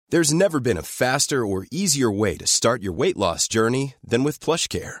There's never been a faster or easier way to start your weight loss journey than with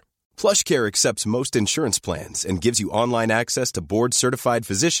PlushCare. PlushCare accepts most insurance plans and gives you online access to board-certified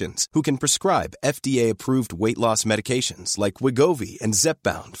physicians who can prescribe FDA-approved weight loss medications like Wegovy and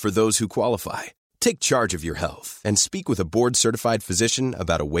Zepbound for those who qualify. Take charge of your health and speak with a board-certified physician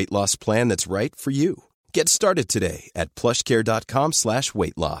about a weight loss plan that's right for you. Get started today at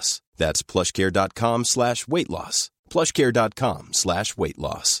plushcare.com/weight loss. That's plushcare.com/weight loss. plushcare.com/weight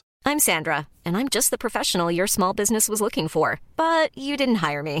loss. I'm Sandra, and I'm just the professional your small business was looking for. But you didn't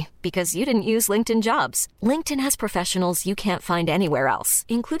hire me because you didn't use LinkedIn Jobs. LinkedIn has professionals you can't find anywhere else,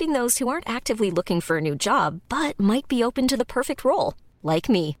 including those who aren't actively looking for a new job, but might be open to the perfect role, like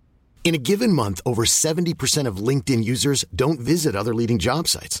me. In a given month, over 70% of LinkedIn users don't visit other leading job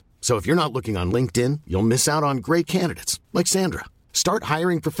sites. So if you're not looking on LinkedIn, you'll miss out on great candidates like Sandra. Start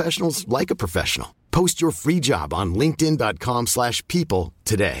hiring professionals like a professional. Post your free job on linkedin.com/people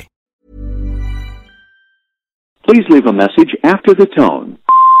today. Please leave a message after the tone.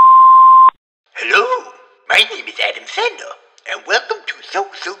 Hello, my name is Adam Sandler, and welcome to So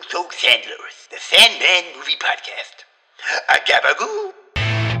Sandler's, the Sandman Movie Podcast. A gabagoo.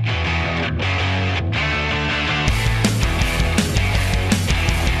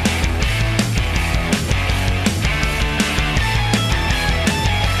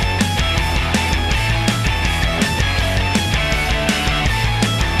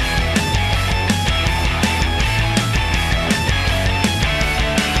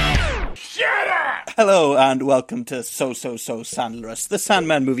 Hello and welcome to So Sandlerous, the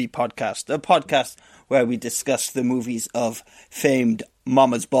Sandman Movie Podcast, a podcast where we discuss the movies of famed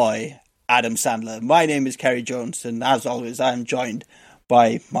Mama's Boy, Adam Sandler. My name is Kerry Jones, and as always, I am joined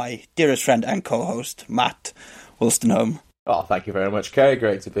by my dearest friend and co-host, Matt Wolstenholme. Oh, thank you very much, Kerry.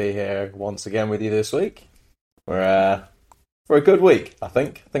 Great to be here once again with you this week. For a good week, I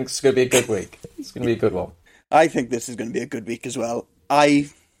think. I think it's going to be a good week. It's going to be a good one. I think this is going to be a good week as well. I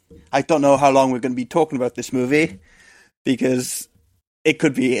don't know how long we're going to be talking about this movie, because it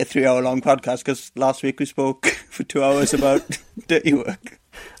could be a 3-hour-long podcast, because last week we spoke for 2 hours about Dirty Work.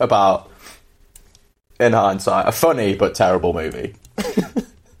 About, in hindsight, a funny but terrible movie.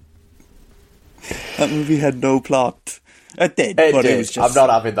 That movie had no plot. It did. It but did. It was just... I'm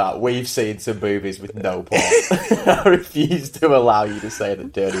not having that. We've seen some movies with no plot. I refuse to allow you to say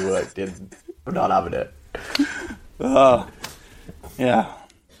that Dirty Work didn't. I'm not having it. Yeah.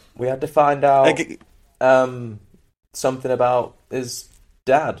 We had to find out something about his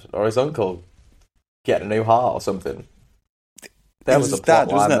dad or his uncle getting a new heart or something. There was a plot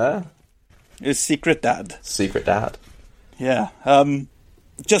line there. His secret dad. Secret dad. Yeah.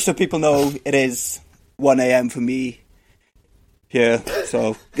 Just so people know, it is 1 a.m. for me here,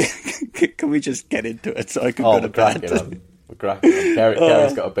 so can we just get into it so I can go to bed? We're cracking on.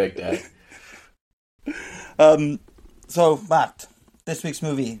 Kerry's got a big day. So, Matt, this week's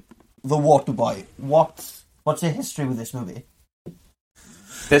movie, The Waterboy. What's the history with this movie?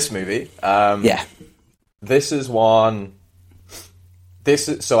 This movie? Yeah. This is one...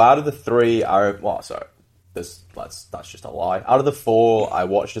 So out of the three... that's just a lie. Out of the four I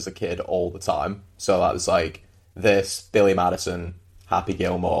watched as a kid all the time, so that was like this, Billy Madison, Happy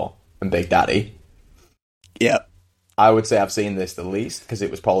Gilmore, and Big Daddy. Yeah. I would say I've seen this the least, because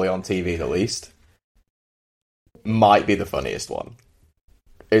it was probably on TV the least. Might be the funniest one.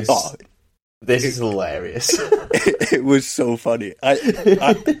 This is hilarious. It was so funny.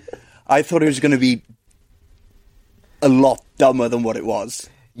 I thought it was going to be a lot dumber than what it was.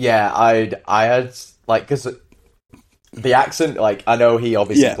 Yeah, I had, like, because the accent, like, I know he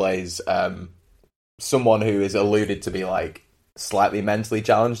obviously plays someone who is alluded to be, like, slightly mentally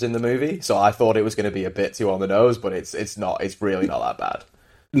challenged in the movie, so I thought it was going to be a bit too on the nose, but it's not. It's really not that bad.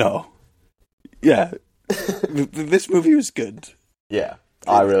 No. Yeah. This movie was good. Yeah,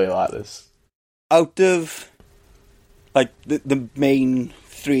 I really like this. Out of, like, the main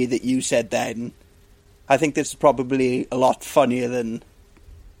three that you said then, I think this is probably a lot funnier than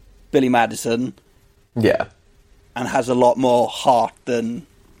Billy Madison. Yeah. And has a lot more heart than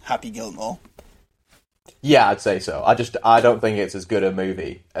Happy Gilmore. Yeah, I'd say so. I don't think it's as good a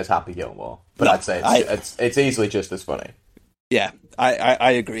movie as Happy Gilmore, but no, I'd say it's easily just as funny. Yeah,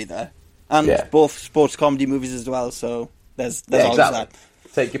 I agree there. And both sports comedy movies as well, so there's always that.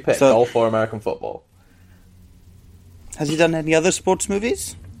 Take your pick, golf or American football. Has he done any other sports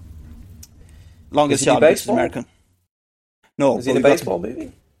movies? Longest Yard is American. No. Is he in a baseball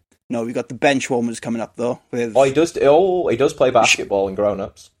movie? No, we got the Benchwarmers coming up though. With... he does play basketball in Grown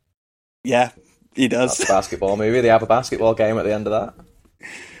Ups. Yeah, he does. That's a basketball movie. They have a basketball game at the end of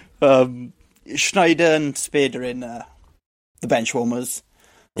that. Schneider and Spade are in the Benchwarmers.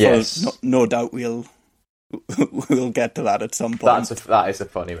 Yes. No doubt we'll get to that at some point. That is a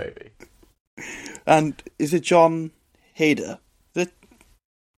funny movie. And is it John Hader?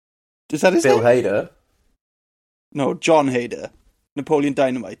 Is that his Bill name? Hader? No, John Hader. Napoleon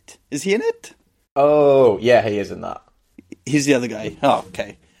Dynamite. Is he in it? Oh, yeah, he is in that. He's the other guy. Oh,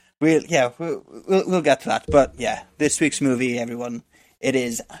 okay. We'll get to that. But yeah, this week's movie, everyone, it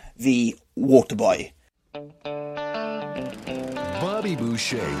is The Waterboy. Bobby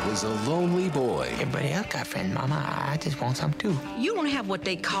Boucher was a lonely boy. Everybody else got friends, Mama. I just want some too. You don't have what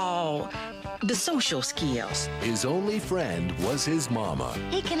they call the social skills. His only friend was his mama.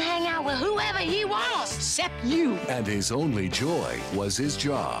 He can hang out with whoever he wants, except you. And his only joy was his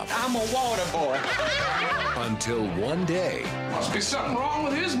job. I'm a water boy. Until one day, Must be something wrong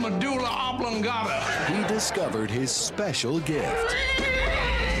with his medulla oblongata. he discovered his special gift.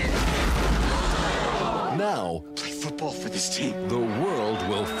 Now, Play football for this team. the world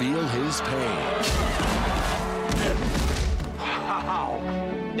will feel his pain.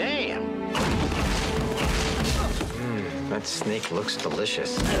 Damn. That snake looks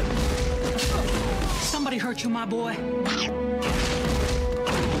delicious. Somebody hurt you, my boy?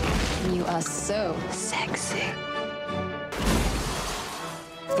 You are so sexy.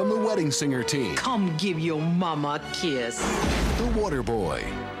 From the Wedding Singer team, Come give your mama a kiss. The Waterboy.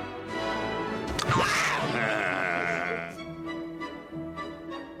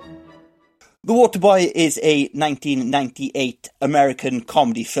 The Waterboy is a 1998 American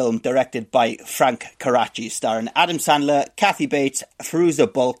comedy film directed by Frank Karachi, starring Adam Sandler, Kathy Bates, Fairuza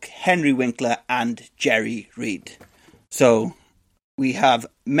Balk, Henry Winkler, and Jerry Reed. So, we have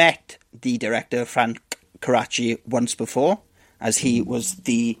met the director, Frank Karachi, once before, as he was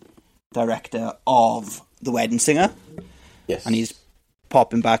the director of The Wedding Singer. Yes. And he's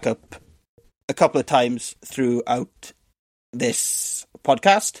popping back up a couple of times throughout this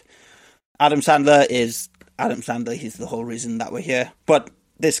podcast. Adam Sandler, he's the whole reason that we're here. But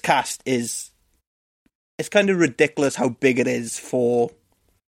this cast it's kind of ridiculous how big it is for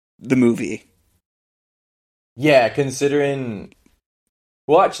the movie. Yeah, considering...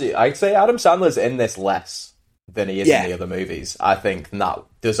 Well, actually, I'd say Adam Sandler's in this less than he is in the other movies. I think that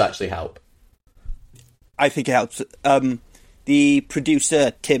does actually help. I think it helps. The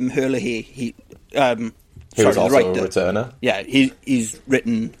producer, Tim Herlihy, he was also the a returner. Yeah, he's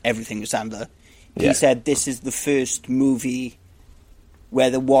written everything with Sandler. He said this is the first movie where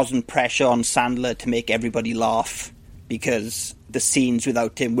there wasn't pressure on Sandler to make everybody laugh, because the scenes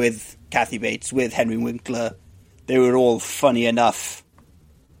without him, with Kathy Bates, with Henry Winkler, they were all funny enough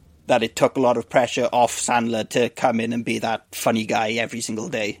that it took a lot of pressure off Sandler to come in and be that funny guy every single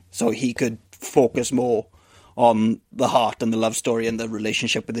day, so he could focus more on the heart and the love story and the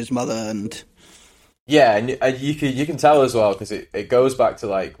relationship with his mother. And yeah, and you can tell as well, because it goes back to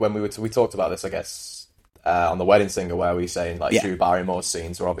like when we talked about this, I guess, on The Wedding Singer, where we saying like Drew Barrymore's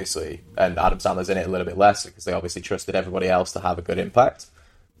scenes were obviously, and Adam Sandler's in it a little bit less because they obviously trusted everybody else to have a good impact.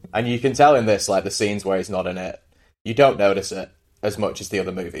 And you can tell in this, like the scenes where he's not in it, you don't notice it as much as the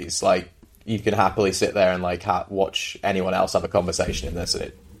other movies. Like you can happily sit there and like watch anyone else have a conversation in this, and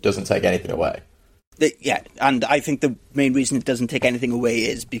it doesn't take anything away. Yeah, and I think the main reason it doesn't take anything away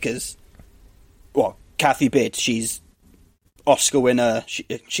is because, well, Kathy Bates, she's Oscar winner.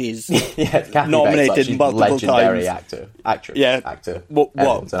 She's nominated Bates, like, multiple legendary times. Actor. What?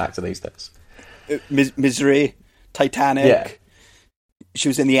 Everyone's an actor these days. Misery, Titanic. Yeah. She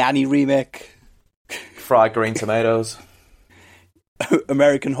was in the Annie remake. Fried Green Tomatoes.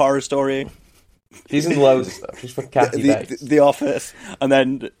 American Horror Story. She's in loads of stuff. She's for Kathy Bates. The Office, and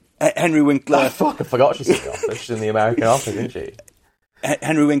then Henry Winkler. Oh, fuck, I forgot she's in The Office. She's in the American Office, isn't she?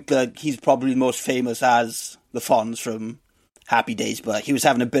 Henry Winkler, he's probably most famous as the Fonz from Happy Days, but he was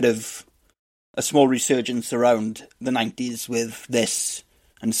having a bit of a small resurgence around the 90s with this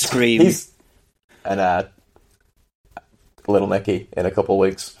and Scream. And Little Nicky in a couple of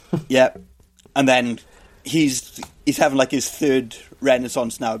weeks. Yeah. And then he's having like his third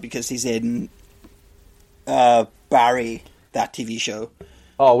renaissance now because he's in Barry, that TV show.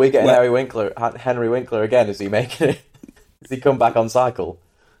 Oh, we're getting Henry Winkler again. Is he making it? Does he come back on cycle?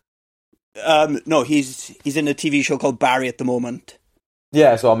 No, he's in a TV show called Barry at the moment.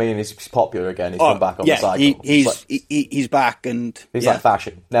 Yeah, so I mean, he's popular again. He's come back on the cycle. He's back, and he's like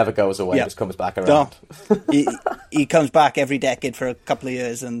fashion, never goes away, just comes back around. No. he comes back every decade for a couple of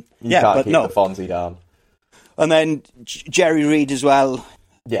years, and you can't keep the Fonzie down. And then Jerry Reed as well.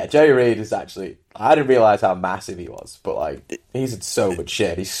 Yeah, Jerry Reed is actually... I didn't realise how massive he was, but like he's in so much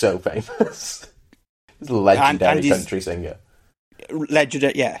shit. He's so famous. He's a legendary country singer.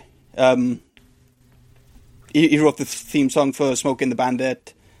 Legendary, yeah. He wrote the theme song for Smokey and the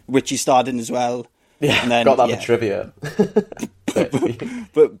Bandit. which he starred in as well. Yeah, and then, got that for trivia.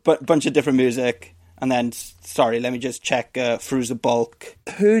 but bunch of different music. And then, sorry, let me just check through the bulk.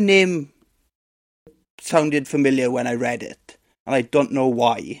 Her name sounded familiar when I read it, and I don't know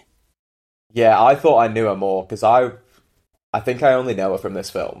why. Yeah, I thought I knew her more, because I think I only know her from this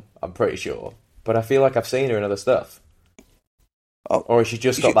film, I'm pretty sure. But I feel like I've seen her in other stuff. Oh, or has she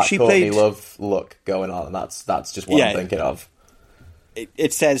just got that Courtney played... Love look going on, and that's just what I'm thinking of.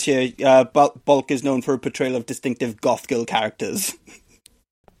 It says here, Bulk is known for a portrayal of distinctive goth girl characters.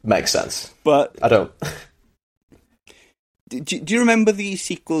 Makes sense. But I don't. Do you remember the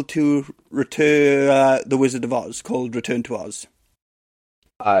sequel to The Wizard of Oz called Return to Oz?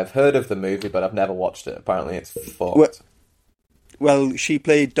 I've heard of the movie, but I've never watched it. Apparently it's fucked. Well, she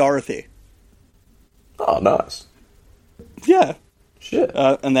played Dorothy. Oh, nice. Yeah. Shit.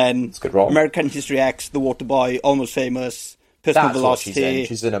 And then it's good role. American History X, The Waterboy, Almost Famous, Personal That's Velocity. What she's in.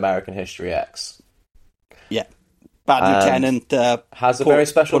 She's in American History X. Yeah. Bad Lieutenant. Has a very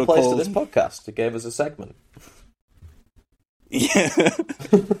special place to this podcast. It gave us a segment. Yeah.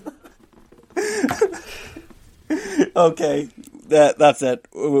 Okay. That's it.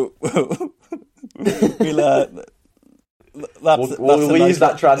 We'll use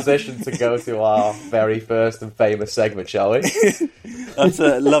that transition to go to our very first and famous segment, shall we? That's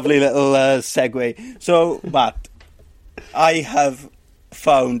a lovely little segue. So, Matt, I have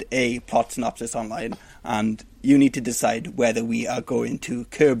found a plot synopsis online, and you need to decide whether we are going to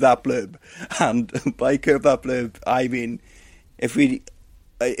curb that blurb. And by curb that blurb, I mean if we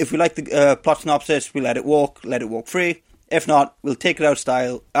like the plot synopsis, we let it walk free. If not, we'll take it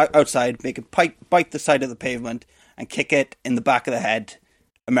outside, make it bite the side of the pavement, and kick it in the back of the head,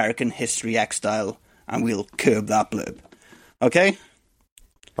 American History X style, and we'll curb that blurb. Okay?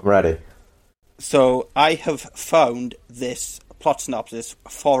 I'm ready. So, I have found this plot synopsis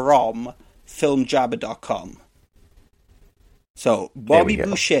from filmjabber.com. So, Bobby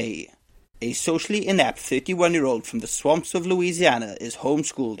Boucher, a socially inept 31-year-old from the swamps of Louisiana, is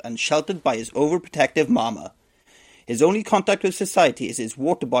homeschooled and sheltered by his overprotective mama. His only contact with society is his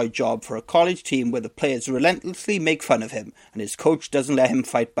Waterboy job for a college team where the players relentlessly make fun of him and his coach doesn't let him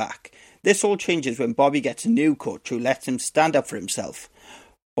fight back. This all changes when Bobby gets a new coach who lets him stand up for himself.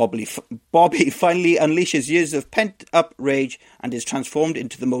 Bobby finally unleashes years of pent-up rage and is transformed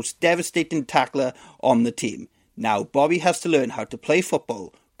into the most devastating tackler on the team. Now Bobby has to learn how to play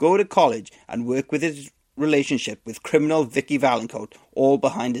football, go to college, and work with his relationship with criminal Vicky Valancourt, all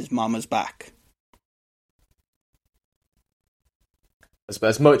behind his mama's back.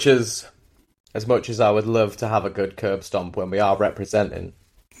 As much as I would love to have a good curb stomp when we are representing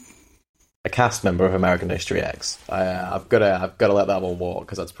a cast member of American History X, I've got to let that one walk,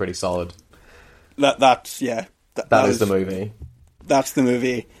 because that's pretty solid. That is the movie. That's the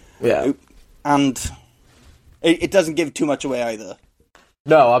movie. Yeah, and it doesn't give too much away either.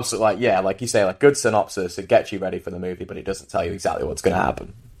 No, absolutely. Like you say, good synopsis. It gets you ready for the movie, but it doesn't tell you exactly what's going to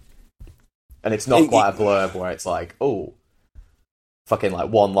happen. And it's not quite a blurb where it's like, oh, fucking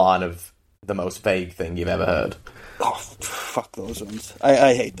one line of the most vague thing you've ever heard. Oh, fuck those ones.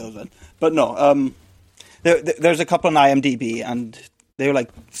 I hate those ones. But no, there's a couple on IMDb, and they were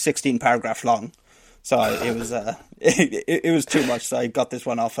 16 paragraphs long. So it was it was too much. So I got this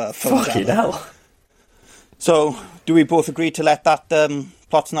one off Fucking hell. So, do we both agree to let that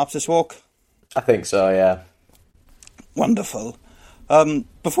plot synopsis walk? I think so, yeah. Wonderful.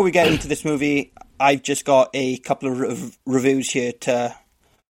 Before we get into this movie, I've just got a couple of reviews here to...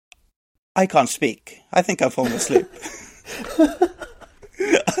 I can't speak. I think I've fallen asleep.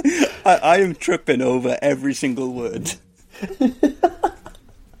 I am tripping over every single word.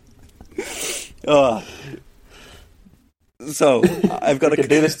 So, I've got to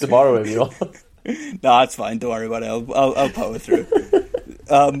do this tomorrow if you want. No, that's fine. Don't worry about it. I'll power through.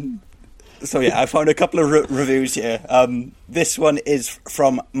 So yeah, I found a couple of reviews here. This one is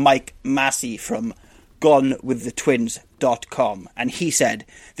from Mike Massey from GoneWithTheTwins.com, and he said,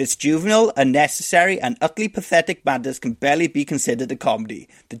 "This juvenile, unnecessary, and utterly pathetic madness can barely be considered a comedy.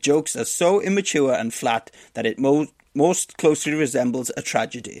 The jokes are so immature and flat that it most closely resembles a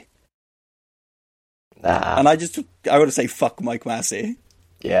tragedy." Nah. And I want to say, fuck Mike Massey.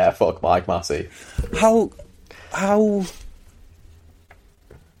 Yeah, fuck Mike Massey. How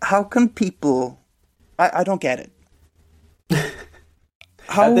can people... I don't get it.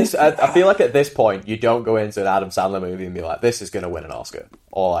 I feel like at this point, you don't go into an Adam Sandler movie and be like, this is going to win an Oscar.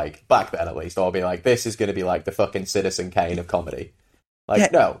 Or back then at least, or be like, this is going to be the fucking Citizen Kane of comedy.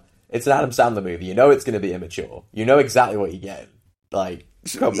 No, it's an Adam Sandler movie. You know it's going to be immature. You know exactly what you're getting.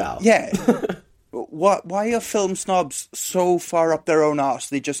 Come now. Yeah. why are film snobs so far up their own arse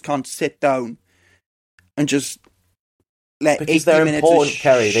they just can't sit down and just let because 80 they're minutes important, of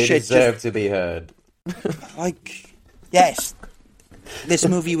Kerry. They shit deserve to be heard. like, yes, this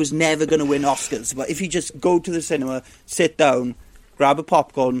movie was never going to win Oscars, but if you just go to the cinema, sit down, grab a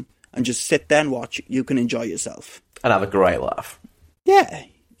popcorn, and just sit there and watch, you can enjoy yourself. And have a great laugh. Yeah.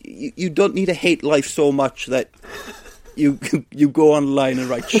 You don't need to hate life so much that you go online and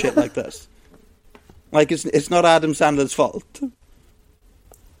write shit like this. Like, it's not Adam Sandler's fault.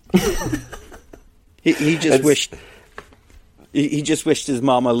 he just wished... He just wished his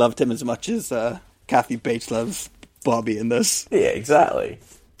mama loved him as much as Kathy Bates loves Bobby in this. Yeah, exactly.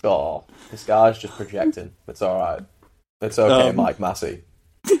 Oh, this guy's just projecting. It's alright. It's okay, Mike Massey.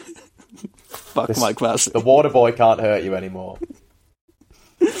 Fuck Mike Massey. The Waterboy can't hurt you anymore.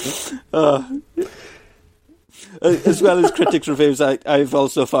 As well as critics' reviews, I've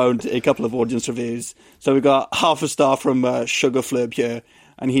also found a couple of audience reviews. So we got half a star from Sugar Flurb here,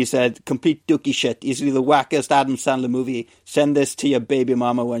 and he said, "Complete dookie shit, easily the wackest Adam Sandler movie. Send this to your baby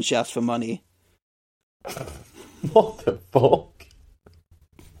mama when she asks for money." What the fuck?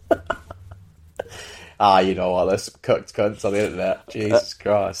 You know what? There's some cooked cunts on the internet. Jesus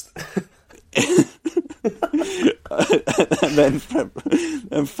Christ. And then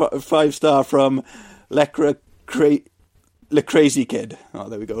 5-star from Le Crazy Kid. Oh,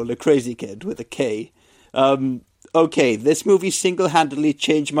 there we go. Le Crazy Kid with a K. Okay, this movie single-handedly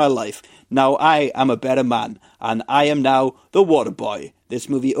changed my life. Now I am a better man, and I am now the Waterboy. This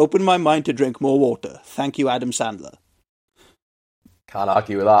movie opened my mind to drink more water. Thank you, Adam Sandler. Can't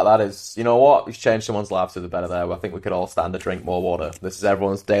argue with that. That is, you know what? He's changed someone's life to the better there. I think we could all stand to drink more water. This is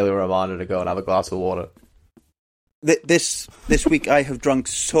everyone's daily reminder to go and have a glass of water. This week I have drunk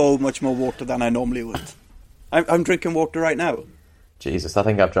so much more water than I normally would. I'm drinking water right now. Jesus, I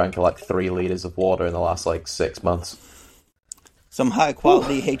think I've drank like 3 litres of water in the last 6 months. Some high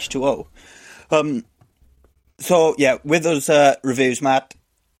quality H2O. So yeah, with those reviews, Matt,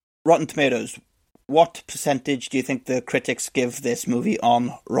 Rotten Tomatoes, what percentage do you think the critics give this movie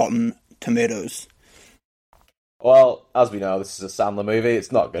on Rotten Tomatoes? Well, as we know, this is a Sandler movie.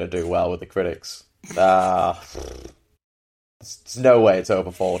 It's not going to do well with the critics. There's no way it's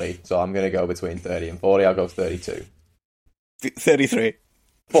over 40, so I'm going to go between 30 and 40. I'll go 32. 33.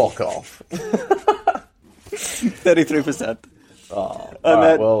 Fuck off. 33%. Oh,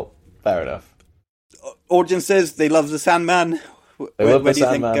 alright, well, fair enough. Audiences, they love the Sandman. Where do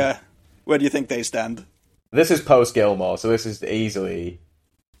you think they stand? This is post Gilmore, so this is easily...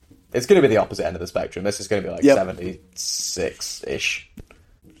 It's going to be the opposite end of the spectrum. This is going to be 76-ish.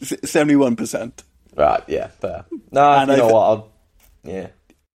 71%. Right, yeah, fair. No, you know what?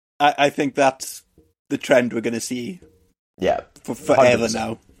 I think that's the trend we're going to see. Yeah, for forever 100%.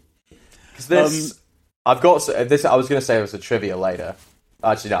 Now. Because this, I've got this. I was going to say it was a trivia later.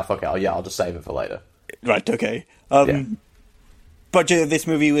 Actually, no, fuck it. I'll just save it for later. Right. Okay. Budget of this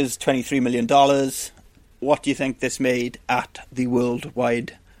movie was $23 million. What do you think this made at the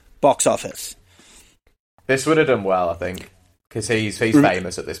worldwide box office? This would have done well, I think, because he's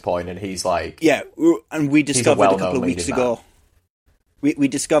famous at this point, and he's like... Yeah, and we discovered a couple of weeks ago... We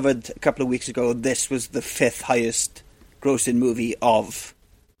discovered a couple of weeks ago this was the 5th highest grossing movie of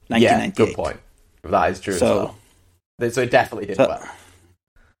 1998. Yeah, good point. That is true as well. So it definitely did well.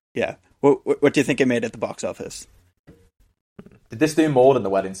 Yeah. What do you think it made at the box office? Did this do more than The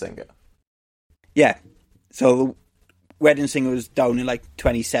Wedding Singer? Yeah. So The Wedding Singer was down in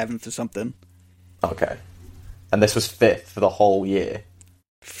 27th or something. Okay. And this was 5th for the whole year?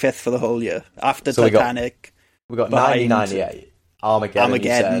 5th for the whole year. After Titanic. We got 1998.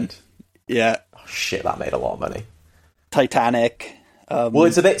 Armageddon. Yeah. Oh, shit, that made a lot of money. Titanic. Well,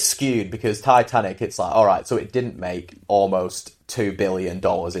 it's a bit skewed because Titanic, it's like, all right, so it didn't make almost $2 billion in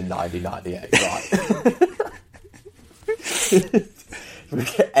 1998,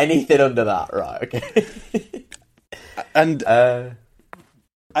 right? Anything under that, right? Okay. And I've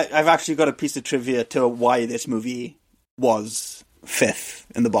actually got a piece of trivia to why this movie was 5th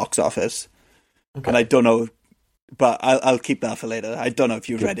in the box office, and I don't know. But I'll keep that for later. I don't know if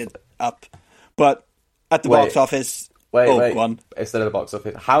you read it up. But at the box office... Wait. Go on. Instead of the box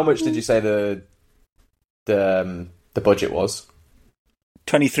office, how much did you say the budget was?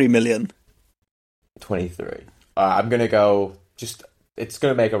 23 million. 23. I'm going to go... It's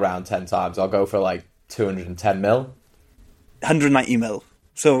going to make around 10 times. I'll go for 210 mil. 190 mil.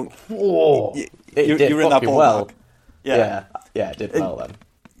 So... Whoa. You're in that ballpark. Well. Yeah, it did well then.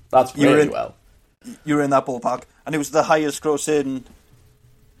 That's really well. You were in that ballpark. And it was the highest grossing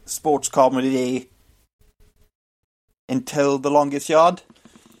sports comedy until The Longest Yard.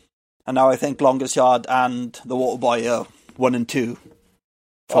 And now I think Longest Yard and The Waterboy are 1 and 2.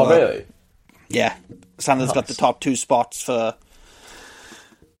 Oh, really? Yeah. Sandler's got the top 2 spots for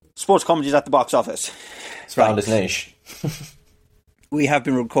sports comedies at the box office. It's found his niche. We have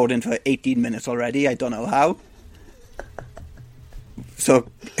been recording for 18 minutes already. I don't know how. So,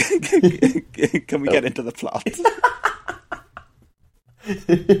 can we get into the plot?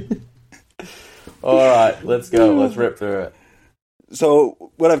 Alright, let's go. Let's rip through it.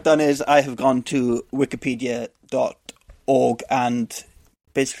 So, what I've done is I have gone to wikipedia.org and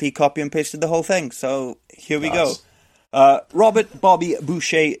basically copy and pasted the whole thing. So, here we go. Robert Bobby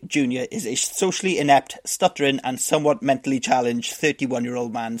Boucher Jr. is a socially inept, stuttering and somewhat mentally challenged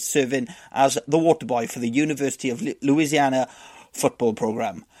 31-year-old man serving as the Waterboy for the University of Louisiana football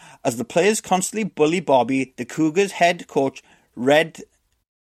program. As the players constantly bully Bobby, the Cougars' head coach, Red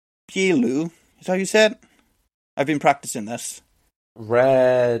Pielu, is that how you said? I've been practicing this.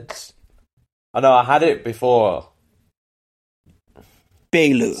 Red... I know, I had it before.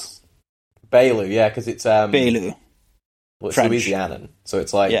 Bailu, yeah, because it's... Bailu. Well, it's French. Louisianan, so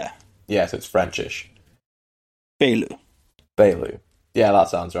it's like... Yeah, so it's Frenchish. Bailu. Yeah, that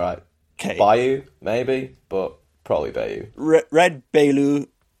sounds right. Okay. Bayou, maybe, but probably Bayou. Red Bailu.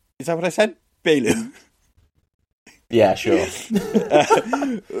 Is that what I said? Bailu. Yeah, sure.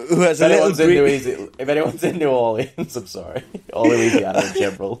 Who has if anyone's in New Orleans, I'm sorry. Or Louisiana in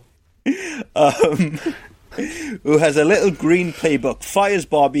general. Who has a little green playbook, fires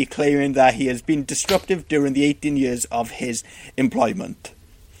Bobby, claiming that he has been disruptive during the 18 years of his employment.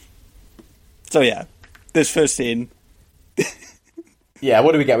 So yeah, this first scene. Yeah,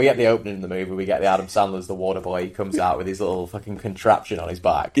 what do we get? We get the opening in the movie. We get the Adam Sandler's The Waterboy. He comes out with his little fucking contraption on his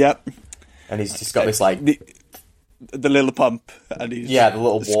back. Yep. And he's just got this, like... The little pump. And he's the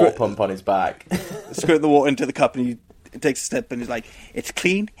little water pump on his back. Squirt the water into the cup and he takes a sip and he's like, it's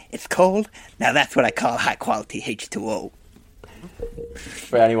clean, it's cold, now that's what I call high quality H2O.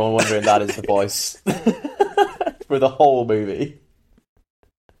 For anyone wondering, that is the voice for the whole movie.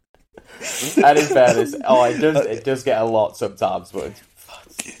 And in fairness, it does get a lot sometimes, but it's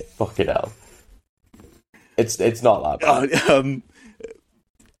fucking hell. It's not that bad.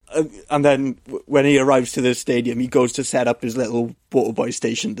 And then when he arrives to the stadium, he goes to set up his little Waterboy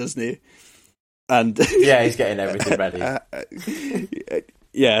station, doesn't he? And yeah, he's getting everything ready.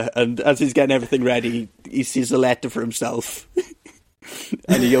 Yeah, and as he's getting everything ready, he sees a letter for himself.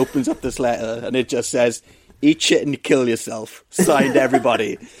 And he opens up this letter, and it just says, "Eat shit and kill yourself." Signed,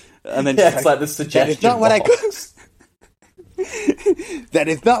 everybody. And then it's like the suggestion. That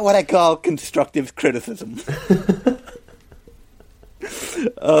is not what I call constructive criticism.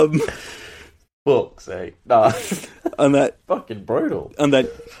 Fuck's sake. Nah. And that fucking brutal. And then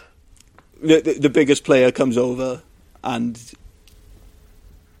the biggest player comes over and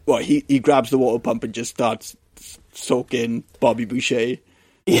he grabs the water pump and just starts soaking Bobby Boucher.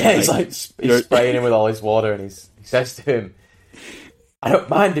 Yeah, he's spraying him with all his water, and he says to him, "I don't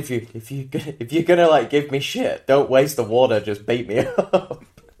mind if you're gonna like give me shit. Don't waste the water. Just beat me up."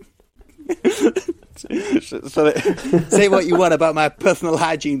 So say what you want about my personal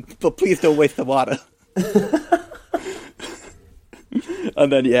hygiene, but please don't waste the water.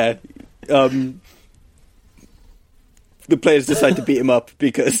 And then the players decide to beat him up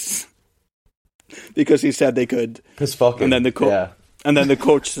because he said they could. Because fucking. And then the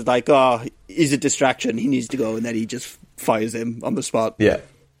coach is like, "Oh, he's a distraction. He needs to go," and then he just fires him on the spot. Yeah,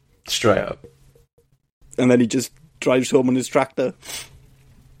 straight up. And then he just drives home on his tractor.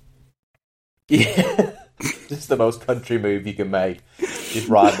 Yeah, just the most country move you can make. Just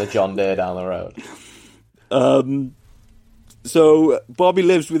ride the John Deere down the road. So Bobby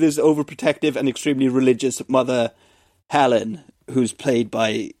lives with his overprotective and extremely religious mother, Helen, who's played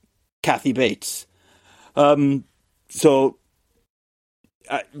by Kathy Bates. So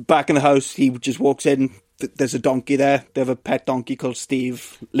back in the house, he just walks in. There's a donkey there. They have a pet donkey called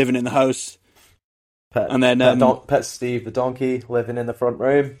Steve living in the house. Pet Steve the donkey living in the front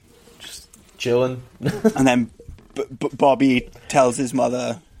room, just chilling. And then Bobby tells his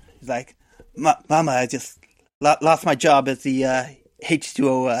mother, he's like, "Mama, I just lost my job as the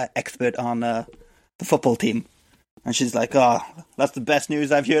H2O expert on the football team." And she's like, "Oh, that's the best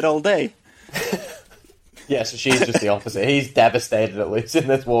news I've heard all day." Yeah, so she's just the opposite. He's devastated at losing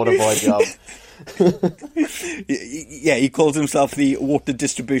this Waterboy job. Yeah, he calls himself the water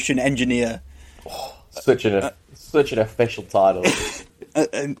distribution engineer. Oh, such an official title.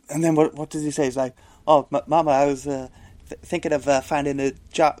 And then what does he say? He's like, "Oh, Mama, I was thinking of finding a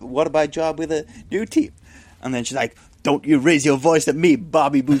job, Waterboy job with a new team." And then she's like, don't you raise your voice at me,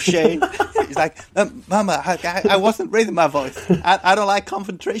 Bobby Boucher. He's like, Mama, I wasn't raising my voice. I don't like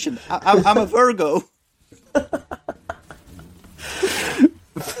confrontation. I'm a Virgo.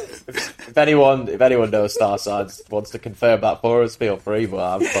 If anyone knows star signs, wants to confirm that for us, feel free, but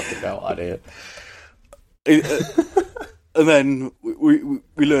I've fucking no idea. And then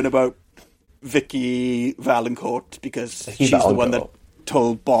we learn about Vicky Valancourt, because she's the one that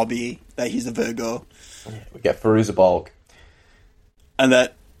told Bobby that he's a Virgo. We get Firuza Balk. And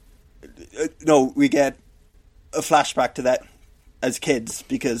that... no, we get a flashback to that as kids,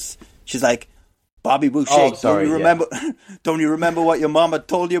 because she's like, Bobby Boucher, don't you remember what your mama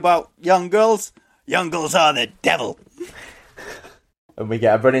told you about young girls? Young girls are the devil. And we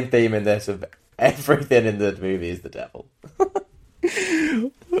get a running theme in this of everything in the movie is the devil.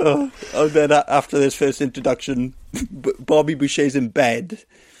 And then after this first introduction, Bobby Boucher's in bed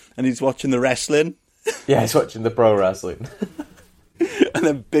and he's watching the wrestling. Yeah, he's watching the pro wrestling. And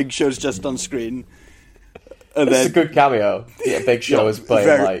then Big Show's just on screen. And it's a good cameo. Yeah, Big Show is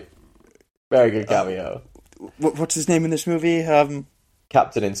playing very good cameo. What's his name in this movie?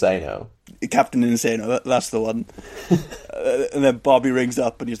 Captain Insano. Captain Insano, that's the one. And then Bobby rings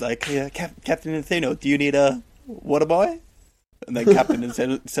up and he's like, yeah, Captain Insano, do you need a Waterboy? And then Captain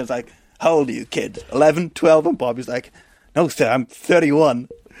Insano says like, how old are you, kid? 11, 12? And Bobby's like, no, sir, I'm 31.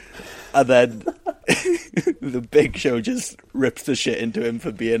 And then the Big Show just rips the shit into him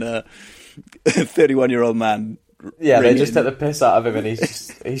for being a 31-year-old man. Yeah, they just take the piss out of him, and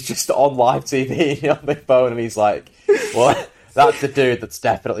he's just on live TV on the phone, and he's like, "What? That's the dude that's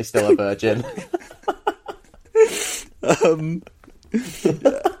definitely still a virgin."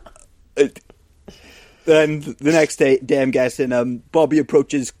 Then the next day, I'm guessing, Bobby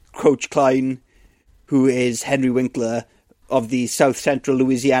approaches Coach Klein, who is Henry Winkler of the South Central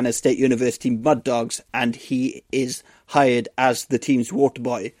Louisiana State University Mud Dogs, and he is hired as the team's water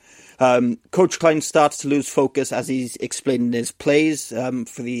boy. Coach Klein starts to lose focus as he's explaining his plays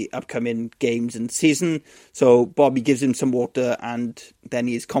for the upcoming games and season. So Bobby gives him some water, and then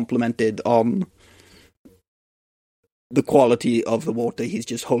he's complimented on the quality of the water he's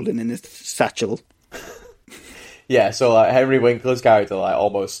just holding in his satchel. Yeah, so like Henry Winkler's character, like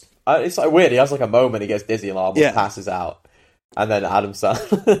almost, it's like weird. He has like a moment, he gets dizzy and almost passes out, and then Adam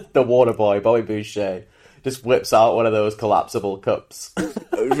Sandler, the water boy, Bobby Boucher, just whips out one of those collapsible cups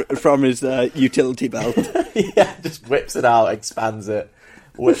from his utility belt. Yeah, just whips it out, expands it,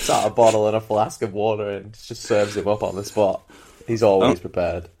 whips out a bottle and a flask of water, and just serves him up on the spot. He's always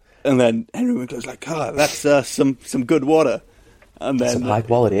prepared. And then Henry Winkler's like, that's some good water. And then some high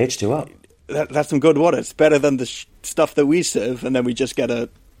quality H2O. That's some good water. It's better than the stuff that we serve. And then we just get a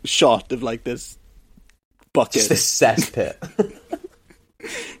shot of like this bucket. Just this cesspit.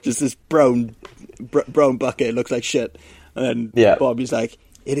 Just this brown bucket. It looks like shit. And then Bobby's like,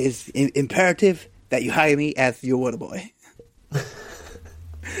 it is imperative that you hire me as your water boy.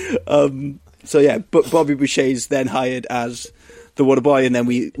 So yeah, Bobby Boucher's then hired as the water boy, and then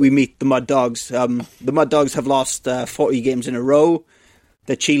we meet the Mud Dogs. The Mud Dogs have lost 40 games in a row.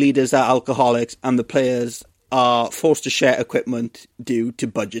 The cheerleaders are alcoholics, and the players are forced to share equipment due to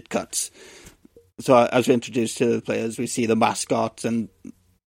budget cuts. So as we're introduced to the players, we see the mascots and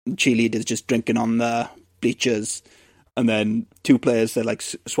cheerleaders just drinking on the bleachers, and then two players, they're like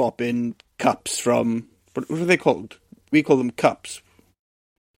swapping cups from, what are they called? We call them cups,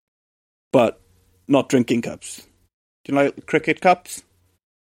 but not drinking cups. Do you like cricket cups?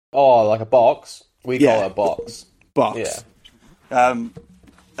 Oh, like a box? We call it a box. Box. Yeah.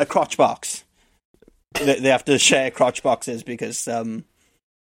 A crotch box. They have to share crotch boxes because, they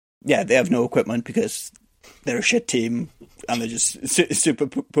have no equipment because they're a shit team and they're just super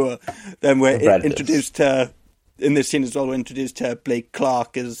poor. Then we're introduced to, in this scene as well, we're introduced to Blake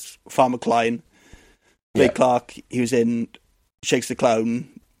Clark as Farmer Klein. Blake Clark, he was in Shakes the Clown.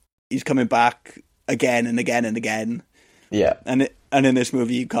 He's coming back again and again and again. Yeah. And in this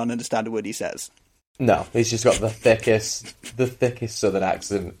movie, you can't understand a word he says. No, he's just got the thickest southern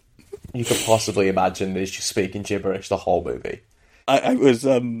accent you could possibly imagine. He's just speaking gibberish the whole movie. I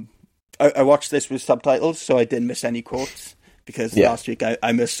watched this with subtitles, so I didn't miss any quotes, because last week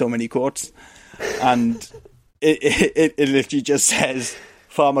I missed so many quotes. And it literally just says,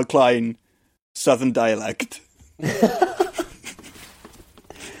 Farmer Klein, Southern dialect.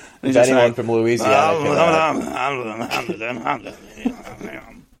 If anyone from Louisiana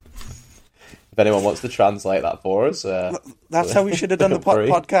if anyone wants to translate that for us, that's how we should have done the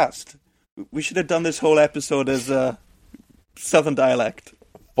podcast. We should have done this whole episode as Southern dialect.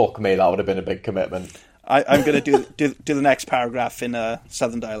 Fuck me, that would have been a big commitment. I'm going to do the next paragraph in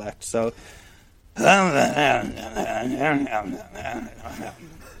Southern dialect. So, Do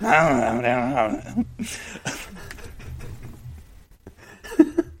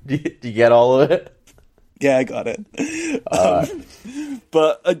you get all of it? Yeah, I got it.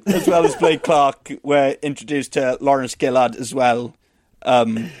 But as well as Blake Clark, we're introduced to Lawrence Gillard as well,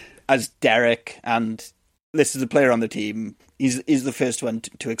 as Derek, and this is a player on the team. He's the first one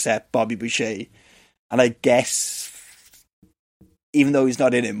to accept Bobby Boucher, and I guess, even though he's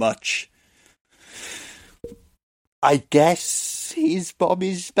not in it much, I guess he's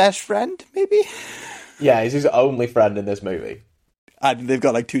Bobby's best friend, maybe? Yeah, he's his only friend in this movie. And they've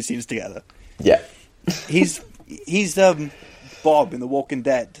got like 2 scenes together. Yeah. He's Bob in The Walking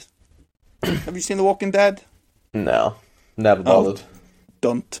Dead. Have you seen The Walking Dead? No, never bothered.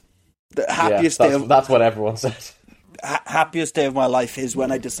 Don't. The happiest day of that's what everyone says. Happiest day of my life is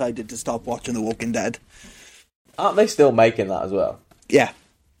when I decided to stop watching The Walking Dead. Aren't they still making that as well? Yeah.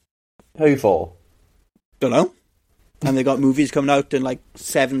 Who for? Don't know. And they got movies coming out and like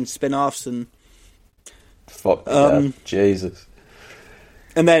 7 spin-offs and fuck yeah. Jesus.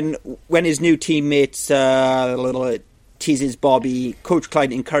 And then when his new teammates teases Bobby, Coach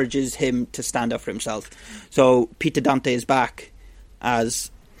Klein encourages him to stand up for himself. So Peter Dante is back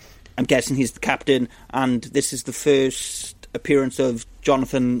as, I'm guessing he's the captain, and this is the first appearance of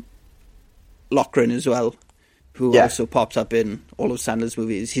Jonathan Loughran as well, who also pops up in all of Sandler's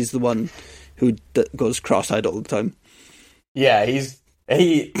movies. He's the one who goes cross-eyed all the time. Yeah, he's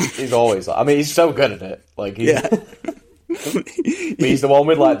always like, I mean, he's so good at it. Like, he's the one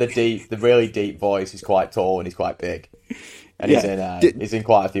with like the really deep voice. He's quite tall and he's quite big, and he's in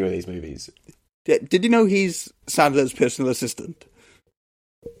quite a few of these movies. Did you know he's Sandler's personal assistant?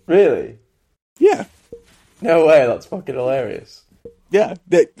 Really? Yeah. No way. That's fucking hilarious. Yeah,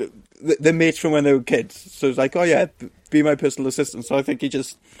 they're mates from when they were kids. So it's like, oh yeah, be my personal assistant. So I think he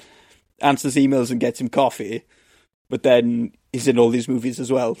just answers emails and gets him coffee, but then he's in all these movies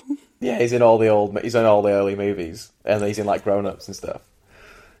as well. Yeah, he's in all the early movies, and he's in like Grown Ups and stuff.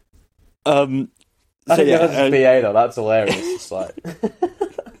 I think that's his PA though. That's hilarious. It's like,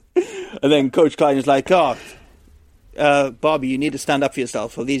 and then Coach Klein is like, Bobby, you need to stand up for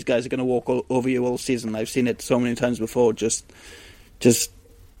yourself, or these guys are going to walk over you all season. I've seen it so many times before. It's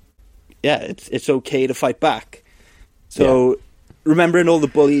okay to fight back. So, remembering all the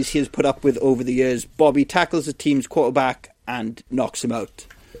bullies he has put up with over the years, Bobby tackles the team's quarterback and knocks him out.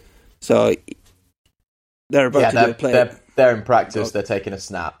 So they're about to do a play. They're in practice. They're taking a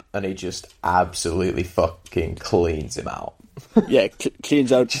snap, and he just absolutely fucking cleans him out. Yeah,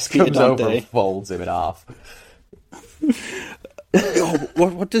 cleans out. Just Peter comes Dante. over and folds him in half.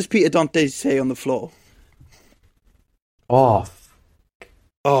 What does Peter Dante say on the floor? I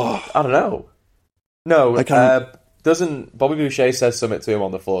don't know. No, doesn't Bobby Boucher says something to him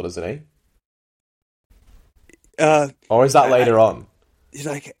on the floor, doesn't he? Or is that later on? He's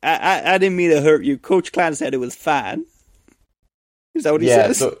like, I didn't mean to hurt you. Coach Klein said it was fine. Is that what he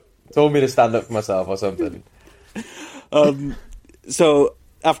says? Told me to stand up for myself or something. So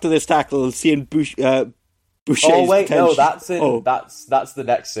after this tackle, seeing Boucher's that's the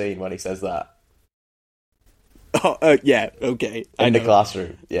next scene when he says that. Yeah, okay. In the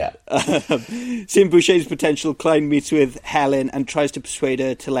classroom, yeah. Seeing Boucher's potential, Klein meets with Helen and tries to persuade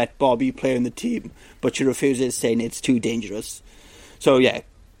her to let Bobby play on the team, but she refuses, saying it's too dangerous. So, yeah,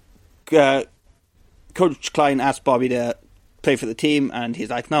 Coach Klein asks Bobby to play for the team, and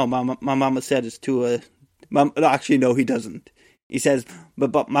he's like, no, my mama said it's too... Actually, no, he doesn't. He says,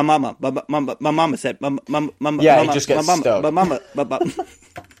 but my mama said... Yeah, he just gets stoked.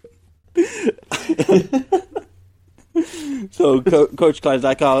 So Coach Klein's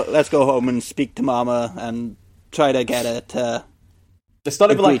like, oh, let's go home and speak to Mama and try to get it. It's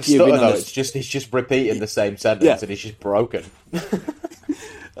not even like a stutter though. It's just he's just repeating the same sentence and he's just broken.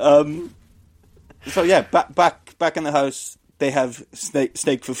 So yeah, back in the house, they have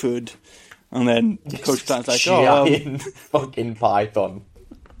steak for food, and then Coach Klein's like, giant fucking python.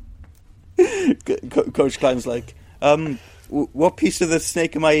 Coach Klein's like, what piece of the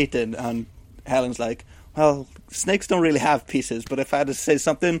snake am I eating? And Helen's like, well, snakes don't really have pieces, but if I had to say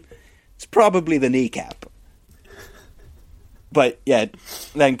something, it's probably the kneecap. But yeah,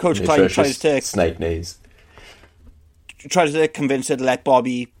 then Coach Klein tries to snake knees. Tries to convince her to let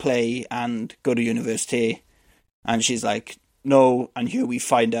Bobby play and go to university, and she's like, no. And here we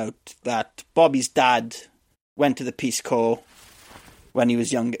find out that Bobby's dad went to the Peace Corps when he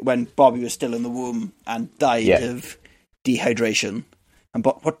was young, when Bobby was still in the womb, and died of dehydration. And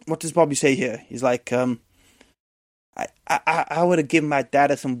what does Bobby say here? He's like, I would have given my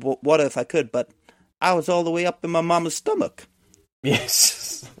dad some water if I could, but I was all the way up in my mama's stomach.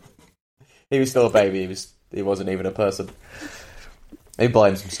 Yes. He was still a baby. He wasn't even a person. He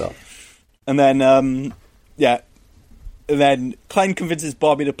blames himself. And then, And then Klein convinces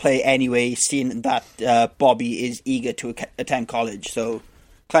Bobby to play anyway, seeing that Bobby is eager to attend college. So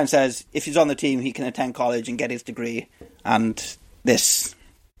Klein says if he's on the team, he can attend college and get his degree. And this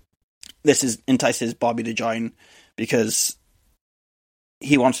entices Bobby to join because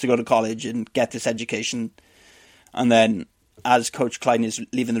he wants to go to college and get this education. And then, as Coach Klein is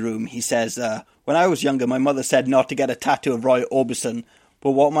leaving the room, he says, when I was younger, my mother said not to get a tattoo of Roy Orbison,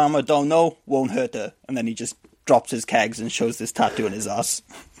 but what Mama don't know won't hurt her. And then he just drops his kegs and shows this tattoo on his ass.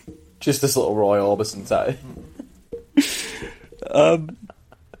 Just this little Roy Orbison tattoo.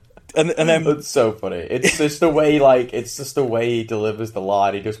 And then it's so funny. It's just the way he delivers the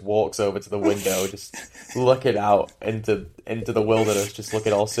line. He just walks over to the window, just looking out into the wilderness, just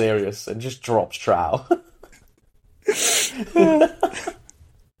looking all serious, and just drops trow.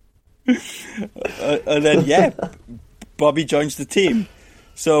 And then Bobby joins the team.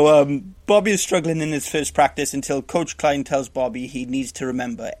 So Bobby is struggling in his first practice until Coach Klein tells Bobby he needs to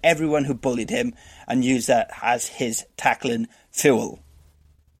remember everyone who bullied him and use that as his tackling fuel.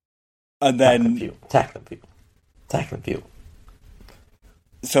 And then tackling fuel.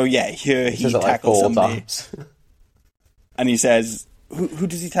 So here he tackles somebody, and he says, "Who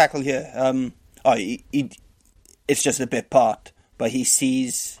does he tackle here?" It's just a bit part, but he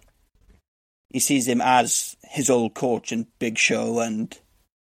sees him as his old coach and Big Show, and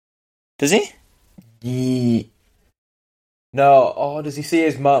does he? No. Oh, does he see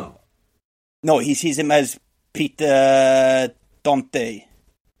his mum? No, he sees him as Peter Dante.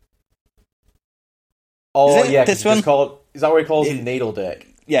 Oh, yeah, this one? Is that what he calls him Needle Dick?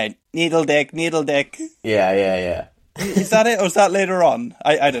 Yeah, Needle Dick. Yeah. Is that it, or is that later on?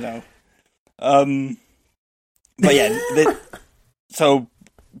 I don't know. But yeah, so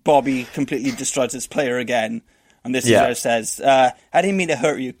Bobby completely destroys his player again, and this is where it says, I didn't mean to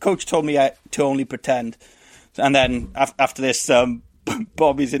hurt you. Coach told me to only pretend. And then after this,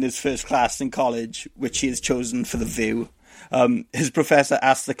 Bobby's in his first class in college, which he has chosen for the view. His professor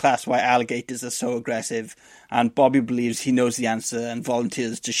asks the class why alligators are so aggressive, and Bobby believes he knows the answer and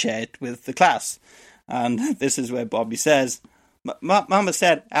volunteers to share it with the class. And this is where Bobby says, Mama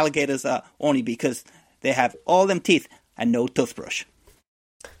said alligators are only because they have all them teeth and no toothbrush.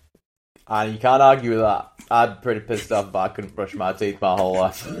 And you can't argue with that. I'm pretty pissed off, but I couldn't brush my teeth my whole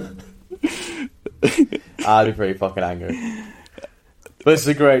life. I'd be pretty fucking angry. But it's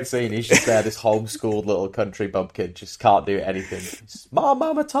a great scene. He's just there, this homeschooled little country bumpkin, just can't do anything. My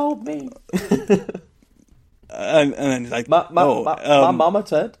mama told me. And then he's like, my mama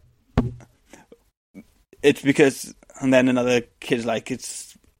said. It's because, and then another kid's like,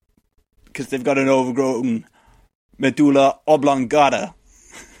 it's because they've got an overgrown medulla oblongata.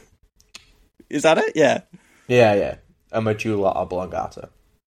 Is that it? Yeah. Yeah. A medulla oblongata.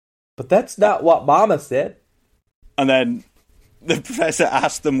 But that's not what Mama said. And then the professor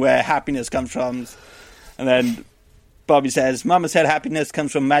asked them where happiness comes from. And then Bobby says, Mama said happiness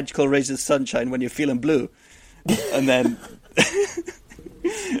comes from magical rays of sunshine when you're feeling blue. And then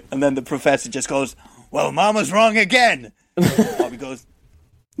and then the professor just goes, well, Mama's wrong again. Bobby goes,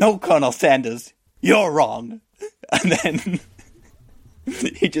 no, Colonel Sanders, you're wrong. And then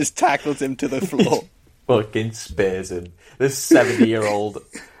he just tackles him to the floor. Fucking spears him. This 70-year-old,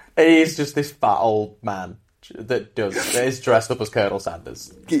 he's just this fat old man that is dressed up as Colonel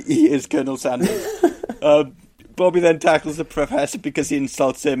Sanders. He is Colonel Sanders. Bobby then tackles the professor because he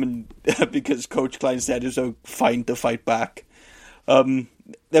insults him and because Coach Klein said it was so fine to fight back. Then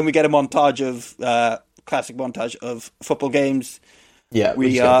we get a montage of classic montage of football games. Yeah,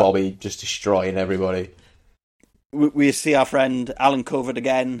 we get Bobby just destroying everybody. We see our friend Alan Covert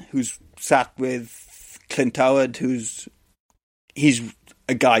again, who's sat with Clint Howard, he's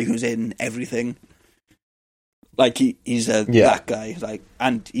a guy who's in everything. Like he's that guy. Like,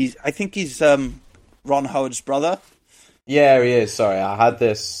 and I think he's Ron Howard's brother. Yeah, he is. Sorry, I had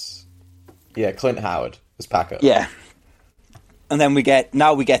this. Yeah, Clint Howard was Paco. Yeah. And then we get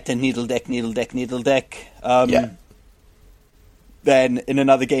to Needle Dick. Then in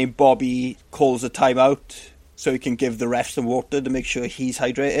another game, Bobby calls a timeout so he can give the refs some water to make sure he's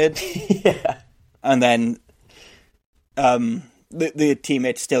hydrated. Yeah. And then the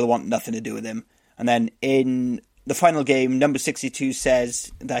teammates still want nothing to do with him. And then in the final game, number 62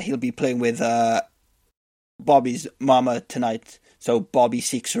 says that he'll be playing with Bobby's mama tonight. So Bobby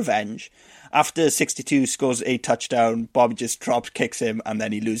seeks revenge. After 62 scores a touchdown, Bobby just drop kicks him, and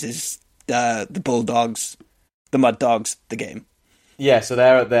then he loses the Bulldogs, the Mud Dogs, the game. Yeah, so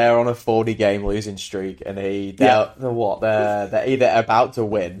they're on a 40-game losing streak, and they're either about to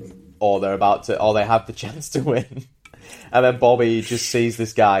win, or they're about to, or they have the chance to win. And then Bobby just sees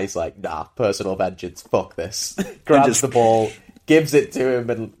this guy, he's like, nah, personal vengeance, fuck this. Grabs the ball, gives it to him,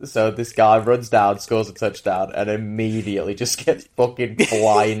 and so this guy runs down, scores a touchdown, and immediately just gets fucking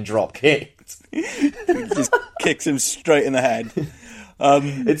flying drop kicked. Just kicks him straight in the head.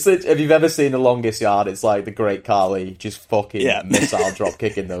 If you've ever seen The Longest Yard, it's like the Great Khali just fucking missile drop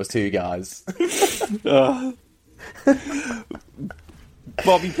kicking those two guys.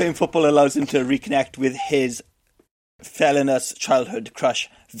 Bobby playing football allows him to reconnect with his felonious childhood crush,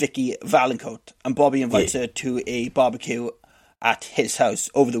 Vicky Valancourt, and Bobby invites her to a barbecue at his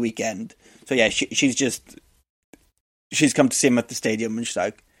house over the weekend. So yeah, she's come to see him at the stadium, and she's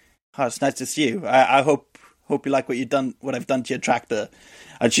like, "Oh, it's nice to see you. I hope you like what I've done to your tractor."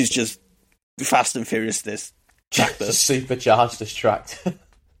 And she's just fast and furious. This tractor, supercharged this tractor.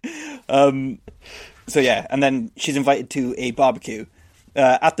 So yeah, and then she's invited to a barbecue.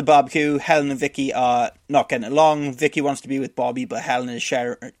 At the barbecue, Helen and Vicky are not getting along. Vicky wants to be with Bobby, but Helen is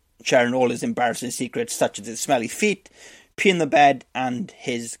sharing all his embarrassing secrets, such as his smelly feet, pee in the bed, and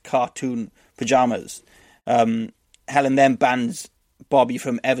his cartoon pajamas. Helen then bans Bobby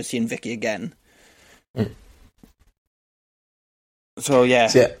from ever seeing Vicky again. So yeah,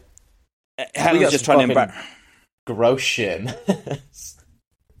 Helen's just trying to embarrass. Gross shit.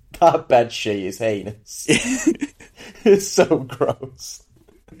 That bed sheet is heinous. It's so gross.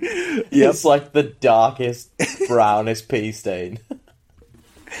 Yep. It's like the darkest, brownest pea stain.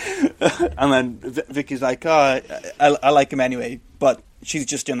 And then Vicky's like, "Oh, I like him anyway," but she's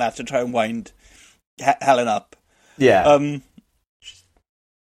just doing that to try and wind Helen up. Yeah.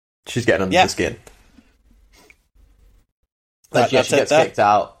 She's getting under the skin. She gets kicked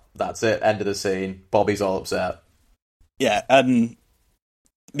out. That's it. End of the scene. Bobby's all upset. Yeah,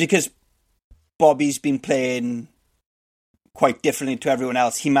 because Bobby's been playing quite differently to everyone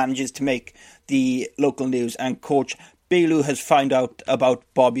else, he manages to make the local news, and Coach Bailu has found out about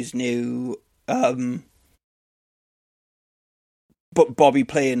Bobby's new Bobby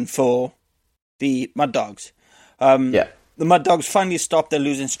playing for the Mud Dogs. The Mud Dogs finally stop their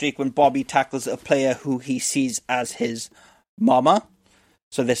losing streak when Bobby tackles a player who he sees as his mama.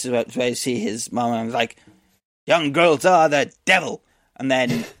 So this is where you see his mama, and like, "Young girls are the devil." And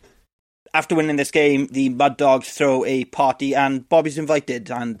then after winning this game, the Mud Dogs throw a party, and Bobby's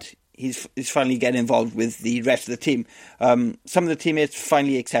invited, and he's finally getting involved with the rest of the team. Some of the teammates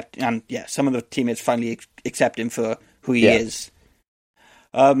finally accept him for who he is.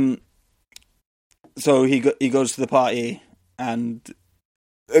 So he goes to the party, and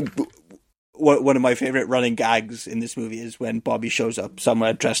one of my favourite running gags in this movie is when Bobby shows up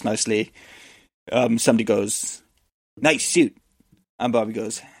somewhere dressed nicely. Somebody goes, "Nice suit," and Bobby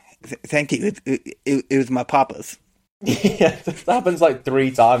goes, "Thank you. It was my papa's." Yeah, that happens like 3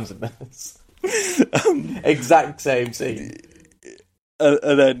 times in this. Exact same scene.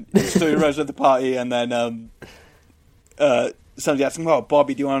 And then so he arrives at the party, and then somebody asks him, "Oh,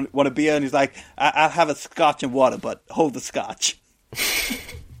 Bobby, do you want a beer?" And he's like, "I'll have a scotch and water, but hold the scotch."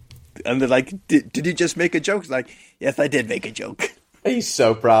 And they're like, "Did you just make a joke?" He's like, "Yes, I did make a joke." He's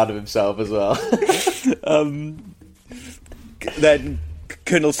so proud of himself as well. Then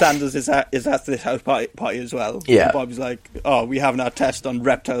Colonel Sanders is at this house party as well. Yeah. And Bobby's like, "Oh, we having our test on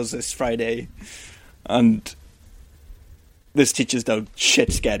reptiles this Friday," and this teacher's now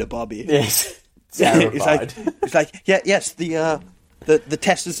shit scared of Bobby. Yes, terrified. It's like, yes, the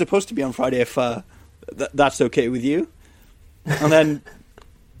test is supposed to be on Friday if that's okay with you. And then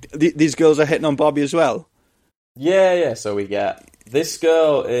these girls are hitting on Bobby as well. Yeah. So we get this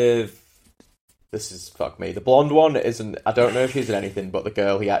girl. This is fuck me. The blonde one isn't. I don't know if she's in anything, but the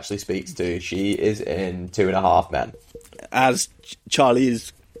girl he actually speaks to, she is in 2.5 Men as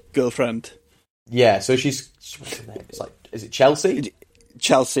Charlie's girlfriend. Yeah. So she's. It's like, is it Chelsea?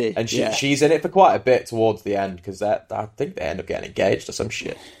 Chelsea, and she's in it for quite a bit towards the end because I think they end up getting engaged or some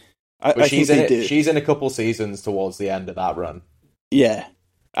shit. But she's in it. Do. She's in a couple seasons towards the end of that run. Yeah,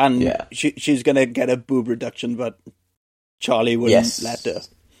 and she's gonna get a boob reduction, but Charlie wouldn't let her.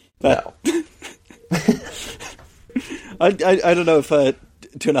 But no. I don't know if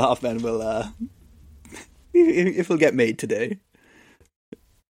 2.5 Men will if it'll get made today.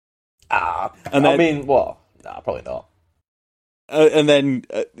 And then, I mean, what? Nah, probably not. And then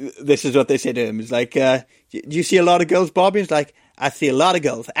this is what they say to him. It's like, do you see a lot of girls, Bobby? He's like, I see a lot of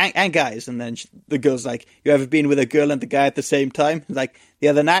girls and guys. And then the girl's like, you ever been with a girl and the guy at the same time? He's like, the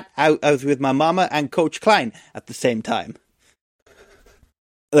other night, I was with my mama and Coach Klein at the same time.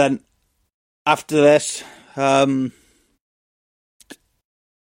 And then after this, then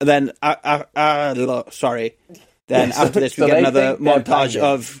after this, we get another montage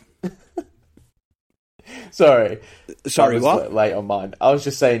of Sorry, Sorry, was what? late on mine. I was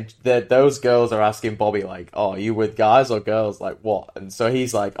just saying that those girls are asking Bobby, like, "Oh, are you with guys or girls? Like, what?" And so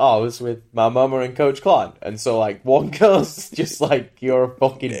he's like, "Oh, I was with my mama and Coach Klein." And so, like, one girl's just like, "You're a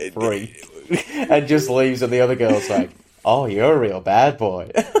fucking freak," and just leaves, and the other girl's like, "Oh, you're a real bad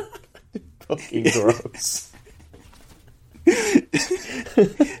boy." Fucking gross.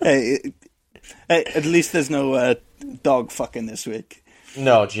 Hey, at least there's no dog fucking this week.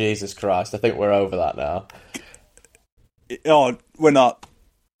 No, Jesus Christ. I think we're over that now. Oh, we're not.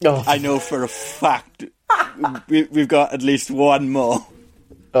 Oh. I know for a fact we've got at least one more.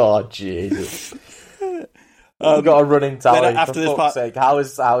 Oh, Jesus. We've got a running tally, after for this fuck's sake. How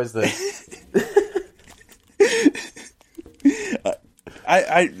is this?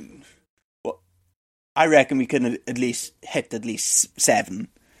 I reckon we can at least hit at least 7.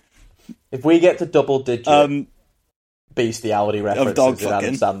 If we get to double-digit bestiality references in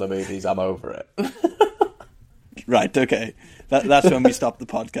Adam Sandler movies, I'm over it. Right, okay. That's when we stop the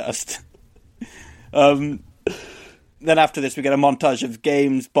podcast. Then after this, we get a montage of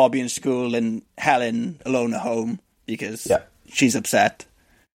games, Bobby in school, and Helen alone at home because she's upset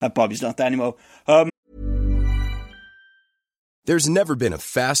that Bobby's not there anymore. There's never been a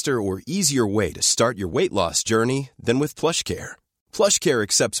faster or easier way to start your weight loss journey than with PlushCare. PlushCare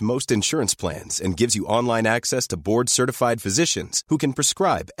accepts most insurance plans and gives you online access to board-certified physicians who can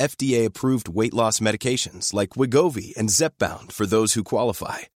prescribe FDA-approved weight loss medications like Wegovy and Zepbound for those who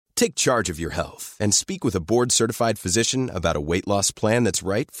qualify. Take charge of your health and speak with a board-certified physician about a weight loss plan that's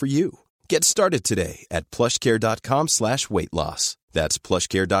right for you. Get started today at plushcare.com/weight loss. That's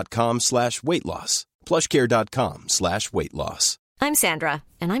plushcare.com/weight loss. plushcare.com/weight loss. I'm Sandra,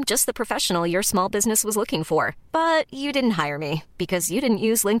 and I'm just the professional your small business was looking for. But you didn't hire me because you didn't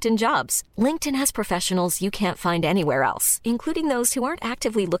use LinkedIn Jobs. LinkedIn has professionals you can't find anywhere else, including those who aren't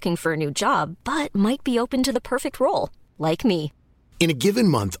actively looking for a new job, but might be open to the perfect role, like me. In a given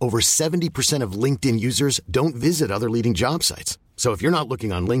month, over 70% of LinkedIn users don't visit other leading job sites. So if you're not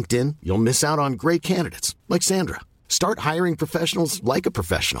looking on LinkedIn, you'll miss out on great candidates like Sandra. Start hiring professionals like a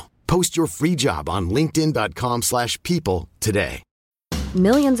professional. Post your free job on linkedin.com/people today.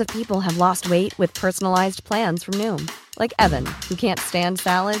 Millions of people have lost weight with personalized plans from Noom. Like Evan, who can't stand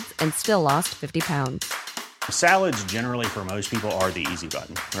salads and still lost 50 pounds. Salads generally for most people are the easy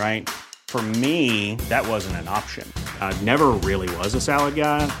button, right? For me, that wasn't an option. I never really was a salad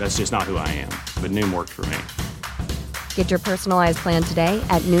guy. That's just not who I am. But Noom worked for me. Get your personalized plan today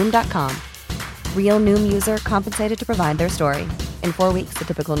at Noom.com. Real Noom user compensated to provide their story. In 4 weeks, the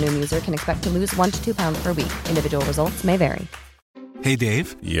typical Noom user can expect to lose 1 to 2 pounds per week. Individual results may vary. Hey,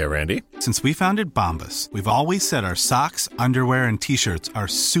 Dave. Yeah, Randy. Since we founded Bombas, we've always said our socks, underwear, and T-shirts are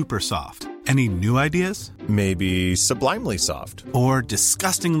super soft. Any new ideas? Maybe sublimely soft. Or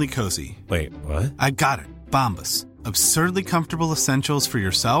disgustingly cozy. Wait, what? I got it. Bombas. Absurdly comfortable essentials for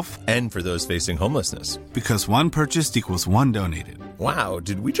yourself and for those facing homelessness. Because one purchased equals one donated. Wow,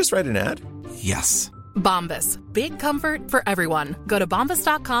 did we just write an ad? Yes. Bombas. Big comfort for everyone. Go to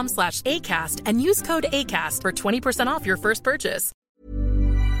bombas.com/ACAST and use code ACAST for 20% off your first purchase.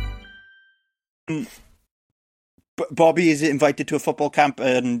 Bobby is invited to a football camp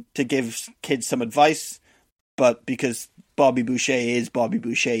and to give kids some advice, but because Bobby Boucher is Bobby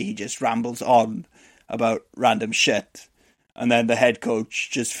Boucher, he just rambles on about random shit. And then the head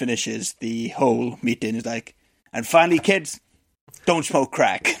coach just finishes the whole meeting. He's like, and finally, kids, don't smoke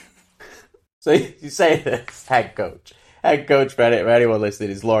crack. So you say this, head coach. Head coach, for anyone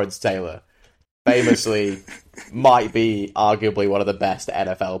listening, is Lawrence Taylor. Famously, might be arguably one of the best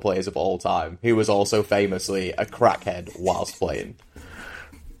NFL players of all time, who was also famously a crackhead whilst playing.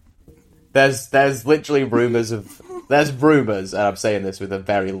 There's literally rumours, and I'm saying this with a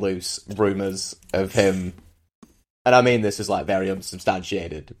very loose, rumours of him, and I mean this is like very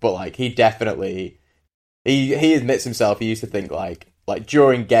unsubstantiated, but like he definitely, he admits himself, he used to think like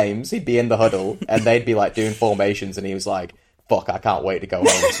during games, he'd be in the huddle, and they'd be like doing formations, and he was like, fuck, I can't wait to go home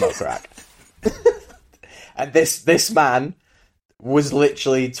and smoke crack. And this man was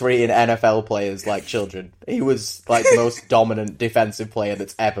literally treating NFL players like children. He was like the most dominant defensive player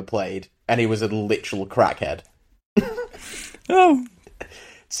that's ever played, and he was a literal crackhead. Oh.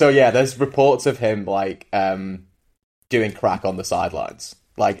 So yeah, there's reports of him like doing crack on the sidelines,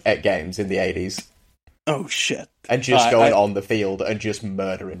 like at games in the 80s. Oh shit. And just going on the field and just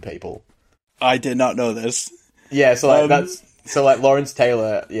murdering people. I did not know this. Yeah, so like so like Lawrence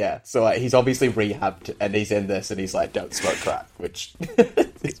Taylor, yeah, so like he's obviously rehabbed and he's in this and he's like, don't smoke crack, which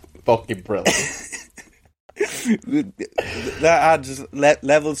is fucking brilliant. That adds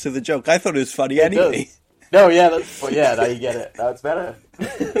levels to the joke. I thought it was funny anyway. No, yeah, now you get it. Now it's better.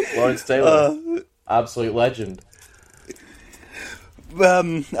 Lawrence Taylor. Absolute legend.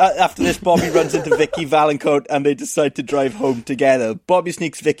 After this, Bobby runs into Vicky Valancourt and they decide to drive home together. Bobby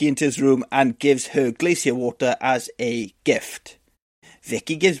sneaks Vicky into his room and gives her glacier water as a gift.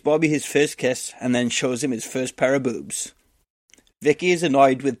 Vicky gives Bobby his first kiss and then shows him his first pair of boobs. Vicky is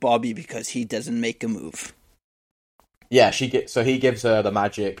annoyed with Bobby because he doesn't make a move. Yeah, so he gives her the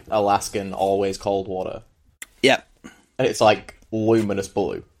magic Alaskan always cold water. Yep. And it's like luminous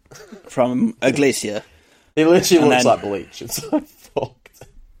blue. From a glacier. It literally looks like bleach. It's so fucked.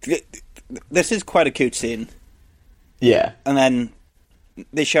 This is quite a cute scene. Yeah. And then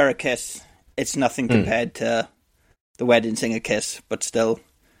they share a kiss. It's nothing compared to the wedding singer kiss, but still.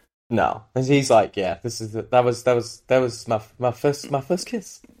 No. And he's like, yeah, that was my first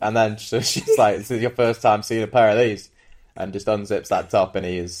kiss. And then she's like, this is your first time seeing a pair of these. And just unzips that top and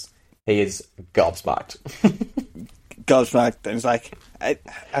he is gobsmacked. Gobsmacked. And he's like, I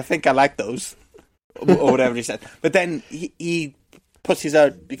think I like those. Or whatever he said. But then he pushes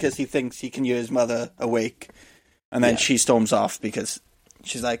out because he thinks he can hear his mother awake. And then she storms off because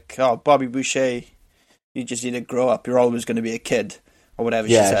she's like, oh, Bobby Boucher, you just need to grow up. You're always going to be a kid. Or whatever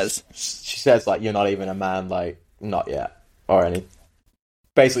she says. She says, like, you're not even a man, like, not yet. Or any.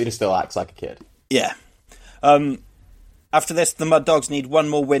 Basically just still acts like a kid. Yeah. After this, the Mud Dogs need one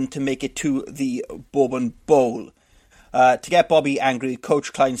more win to make it to the Bourbon Bowl. To get Bobby angry,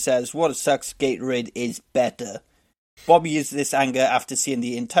 Coach Klein says, what sucks, Gatorade is better. Bobby uses this anger after seeing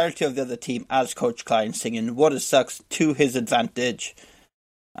the entirety of the other team as Coach Klein singing what sucks to his advantage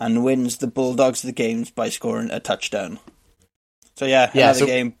and wins the Bulldogs the games by scoring a touchdown. So another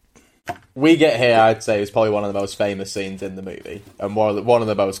game. We get here, I'd say, is probably one of the most famous scenes in the movie and one of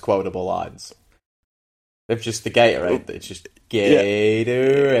the most quotable lines. It's just the Gatorade. It's just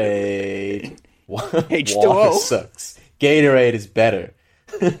Gatorade. H2O. Water sucks. Gatorade is better.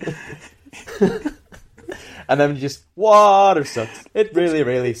 And then just, water sucks. It really,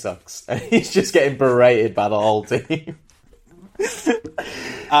 really sucks. And he's just getting berated by the whole team.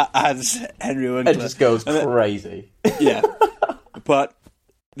 As Henry Winkler. It just goes crazy. Yeah. But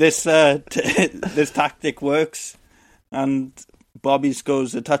this this tactic works, and Bobby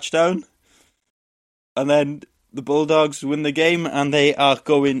scores a touchdown. And then the Bulldogs win the game, and they are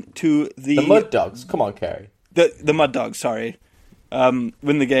going to the Mud Dogs. Come on, Kerry. The Mud Dogs, sorry. Win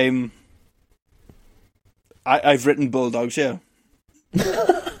the game. I've written Bulldogs, yeah.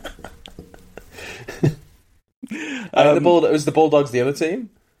 Was the Bulldogs the other team?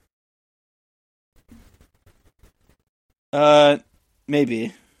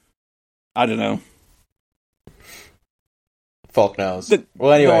 Maybe. I don't know. Fuck knows.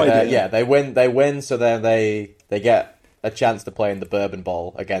 Well, anyway, they win. So then they get a chance to play in the Bourbon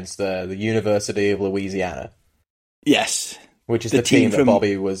Bowl against the University of Louisiana. Yes, which is the team that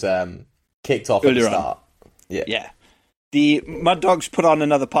Bobby was kicked off at the start. Yeah. The Mud Dogs put on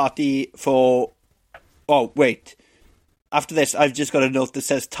another party for. Oh wait! After this, I've just got a note that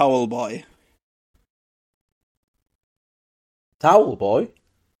says "Towel Boy." Towel Boy.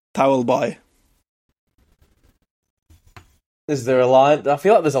 Towel Boy. Is there a line? I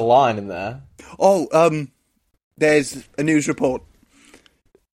feel like there's a line in there. Oh, there's a news report.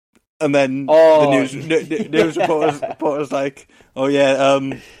 And then the news reporter's like, oh yeah,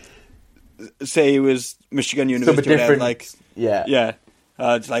 say it was Michigan University. It's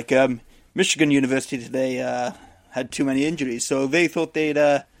like, Michigan University today had too many injuries, so they thought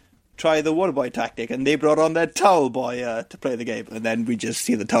they'd try the Waterboy tactic, and they brought on their Towel Boy to play the game. And then we just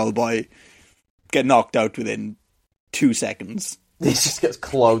see the Towel Boy get knocked out within 2 seconds. He just gets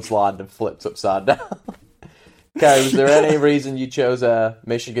clotheslined and flipped upside down. Okay, was there any reason you chose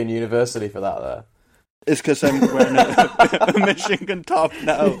Michigan University for that there? It's because I'm wearing a Michigan top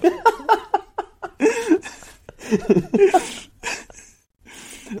now.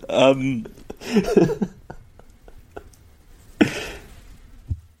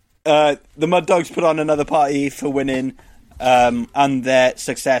 The Mud Dogs put on another party for winning and their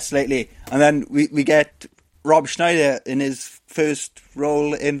success lately. And then we get Rob Schneider in his first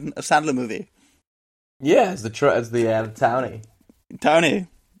role in a Sandler movie. Yeah, as the townie. Townie.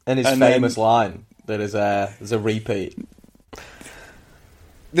 And his famous line that is a repeat.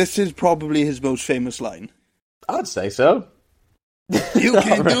 This is probably his most famous line. I'd say so. You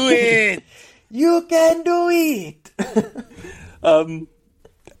can do it! You can do it!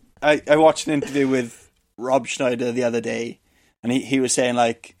 I watched an interview with Rob Schneider the other day, and he was saying,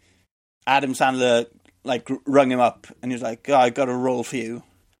 like, Adam Sandler, like, rung him up, and he was like, oh, I got a role for you.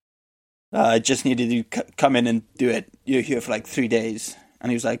 I just needed you to come in and do it. You're here for, like, 3 days.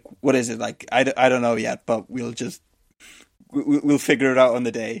 And he was like, what is it? Like, I don't know yet, but we'll figure it out on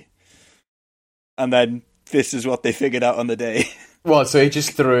the day. And then this is what they figured out on the day. Well, so he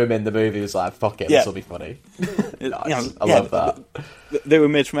just threw him in the movie. He was like, fuck it, Yeah. this will be funny. Nice. I Yeah, love that. They were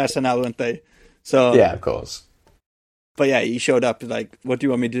made from SNL, weren't they? So Yeah, of course. But yeah, he showed up like, what do you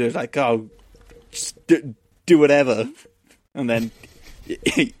want me to do? It's like, oh, just do whatever. And then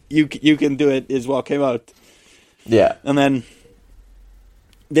you can do it is what came out. Yeah. And then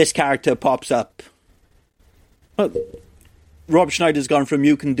this character pops up. Well, Rob Schneider's gone from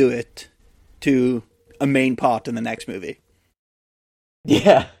you can do it to a main part in the next movie.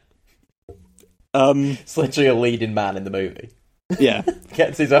 Yeah. It's literally a leading man in the movie. Yeah.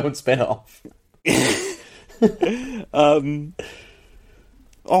 Gets his own spin-off.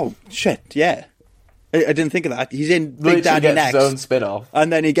 Oh, shit, yeah. I didn't think of that. He's in Big Literally Daddy gets next. his own spin-off.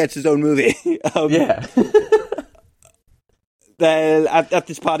 And then he gets his own movie. Yeah. Then at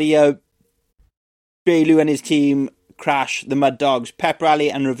this party, Bailu and his team crash the Mud Dogs pep rally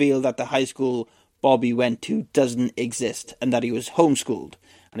and reveal that the high school Bobby went to doesn't exist and that he was homeschooled.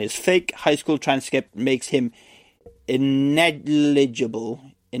 And his fake high school transcript makes him ineligible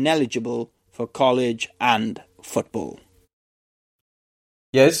for college and football.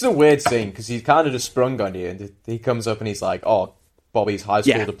 Yeah, this is a weird scene because he's kind of just sprung on you, and he comes up and he's like, "Oh, Bobby's high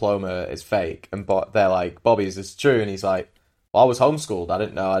school diploma is fake," and they're like, "Bobby, is this true?" And he's like, "Well, I was homeschooled. I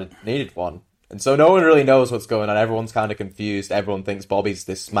didn't know I needed one." And so no one really knows what's going on. Everyone's kind of confused. Everyone thinks Bobby's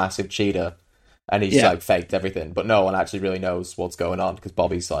this massive cheater, and he's like faked everything, but no one actually really knows what's going on because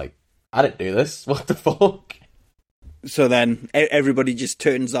Bobby's like, "I didn't do this. What the fuck?" So then everybody just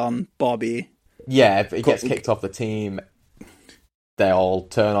turns on Bobby. Yeah, if he gets kicked off the team, they all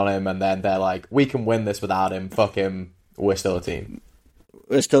turn on him, and then they're like, "We can win this without him. Fuck him. We're still a team.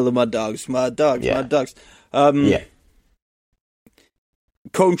 We're still the Mud Dogs. Mud Dogs. Yeah. Mud Dogs." Yeah.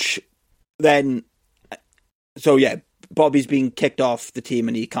 Coach then... So, yeah, Bobby's being kicked off the team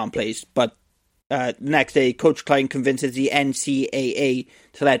and he can't play. But the next day, Coach Klein convinces the NCAA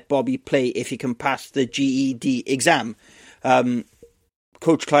to let Bobby play if he can pass the GED exam.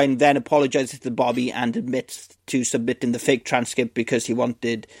 Coach Klein then apologizes to Bobby and admits to submitting the fake transcript because he was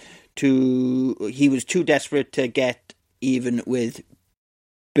too desperate to get even with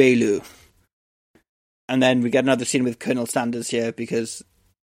Bailu. And then we get another scene with Colonel Sanders here because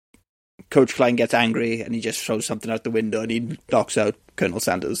Coach Klein gets angry and he just throws something out the window and he knocks out Colonel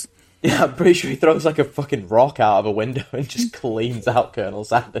Sanders. Yeah, I'm pretty sure he throws like a fucking rock out of a window and just cleans out Colonel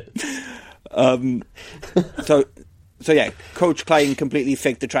Sanders. So yeah, Coach Klein completely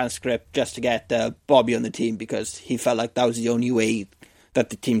faked the transcript just to get Bobby on the team because he felt like that was the only way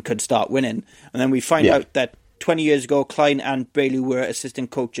that the team could start winning. And then we find out that 20 years ago, Klein and Bailu were assistant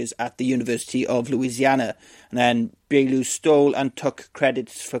coaches at the University of Louisiana. And then Bailu stole and took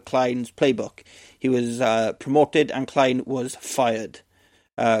credits for Klein's playbook. He was promoted and Klein was fired.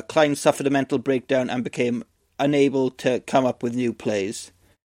 Klein suffered a mental breakdown and became unable to come up with new plays.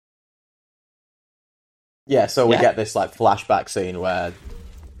 Yeah, so we get this like flashback scene where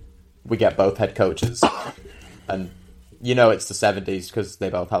we get both head coaches, and you know it's the 70s because they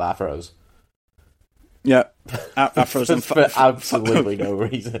both have afros. Yeah, afros for absolutely no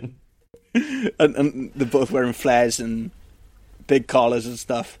reason. And they're both wearing flares and big collars and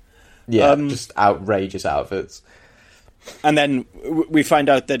stuff. Yeah, just outrageous outfits. And then we find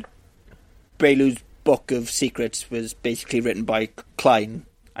out that Bailu's book of secrets was basically written by Klein,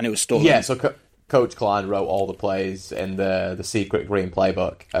 and it was stolen. Yeah, so Coach Klein wrote all the plays in the secret green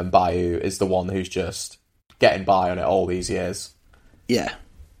playbook, and Bayou is the one who's just getting by on it all these years. Yeah.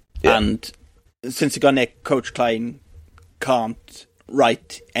 And since he got Nick, Coach Klein can't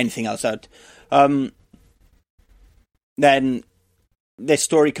write anything else out. Then this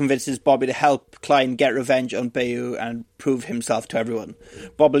story convinces Bobby to help Klein get revenge on Bayou and prove himself to everyone.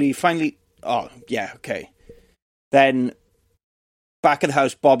 Bobby finally... Oh, yeah, okay. Then... Back at the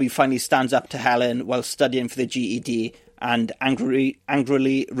house, Bobby finally stands up to Helen while studying for the GED and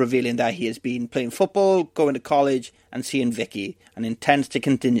angrily revealing that he has been playing football, going to college, and seeing Vicky, and intends to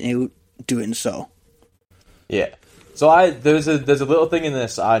continue doing so. Yeah. So there's a little thing in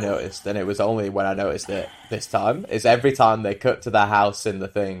this I noticed, and it was only when I noticed it this time, is every time they cut to their house in the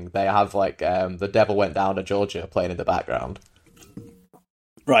thing, they have like The Devil Went Down to Georgia playing in the background.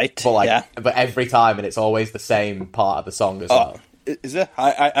 Right, but every time, and it's always the same part of the song as well. Is it?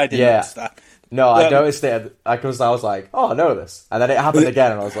 I didn't notice that. No, I noticed it because I was like, oh, I know this. And then it happened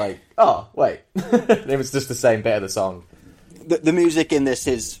again, and I was like, oh, wait. It was just the same bit of the song. The music in this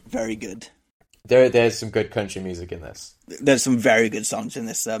is very good. There's some good country music in this. There's some very good songs in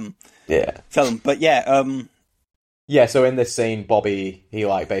this film. But yeah, so in this scene, Bobby, he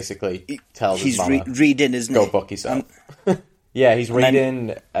like basically tells his mama, reading, isn't go he? book yourself. Yeah, he's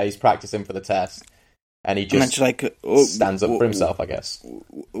reading, he's practicing for the test. And he just like, stands up for himself, I guess.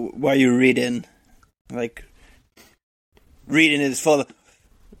 Why are you reading? Like, reading is for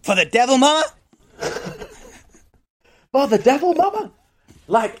the devil, mama? For the devil, mama?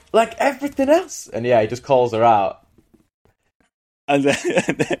 Like everything else? And yeah, he just calls her out. And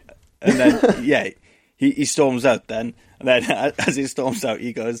then yeah, he storms out then. And then as he storms out,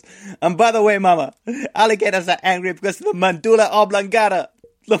 he goes, and by the way, mama, alligators are angry because of the medulla oblongata.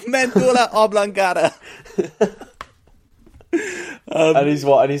 The medulla oblongata. And he's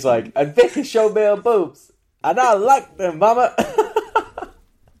what? And he's like, and Vicky showed me her boobs, and I like them, mama.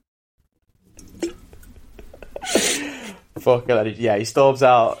 Fucking yeah, he storms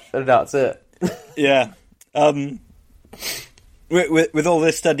out, and that's it. Yeah. With all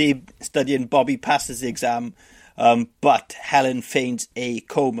this studying, Bobby passes the exam, but Helen feigns a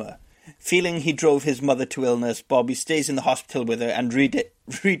coma. Feeling he drove his mother to illness, Bobby stays in the hospital with her and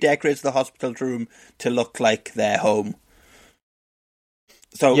redecorates the hospital room to look like their home.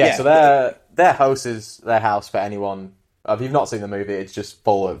 So yeah, so their house is their house for anyone. If you've not seen the movie, it's just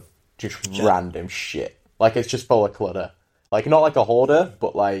full of just random shit. Like, it's just full of clutter. Like, not like a hoarder,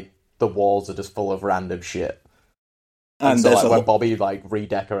 but like the walls are just full of random shit. And so like when Bobby like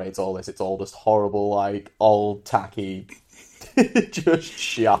redecorates all this, it's all just horrible, like old tacky, just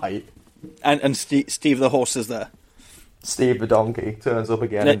shite. And Steve the horse is there. Steve the donkey turns up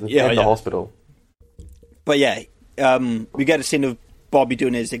again in the hospital. But yeah, we get a scene of Bobby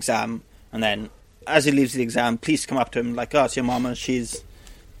doing his exam, and then as he leaves the exam, police come up to him like, "Oh, it's your mama. She's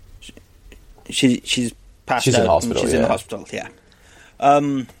passed out. In hospital, she's in the hospital." Yeah.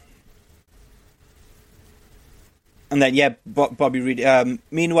 And then, yeah, Bobby Reed.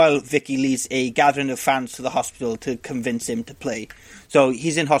 Meanwhile, Vicky leads a gathering of fans to the hospital to convince him to play. So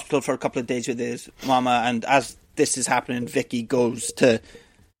he's in hospital for a couple of days with his mama, and as this is happening, Vicky goes to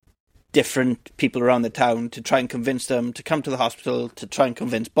different people around the town to try and convince them to come to the hospital, to try and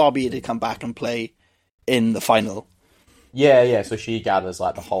convince Bobby to come back and play in the final. Yeah, so she gathers,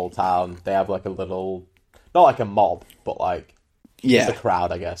 like, the whole town. They have, like, a little... Not like a mob, but, like... Yeah. Just a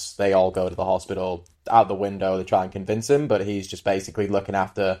crowd, I guess. They all go to the hospital. Out the window, they try and convince him, but he's just basically looking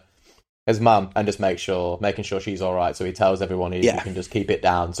after his mum and just making sure she's all right. So he tells everyone he can just keep it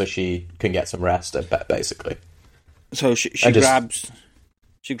down so she can get some rest, basically. So she grabs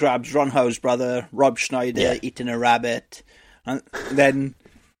Ron Howe's brother, Rob Schneider, eating a rabbit, and then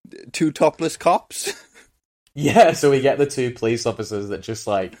two topless cops. Yeah, so we get the two police officers that just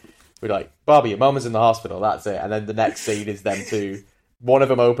like, we're like, Bobby, your mum is in the hospital, that's it. And then the next scene is them two. One of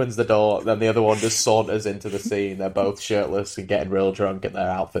them opens the door, then the other one just saunters into the scene. They're both shirtless and getting real drunk in their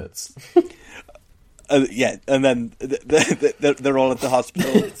outfits. Yeah, and then they're all at the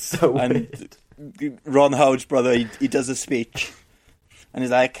hospital. It's so weird. Ron Howard's brother, he does a speech. And he's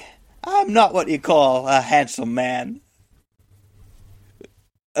like, I'm not what you call a handsome man.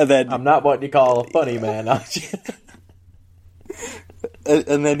 And then... I'm not what you call a funny man, aren't you?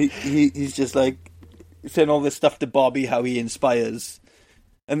 And then he's just like, saying all this stuff to Bobby, how he inspires.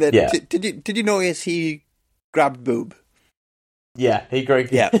 And then, did you notice he grabbed boob? Yeah, he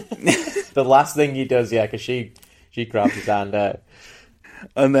grabbed. Yeah, the last thing he does, because she grabs his hand out.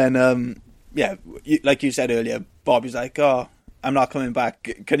 And then, like you said earlier, Bobby's like, "Oh, I'm not coming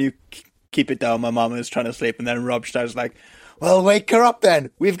back. Can you keep it down? My mama is trying to sleep." And then Rob Schneider's like, "Well, wake her up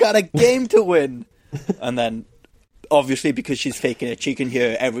then. We've got a game to win." And then, obviously, because she's faking it, she can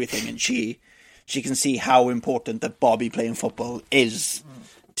hear everything, and she can see how important that Bobby playing football is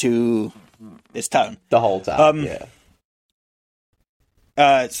to this town. The whole town,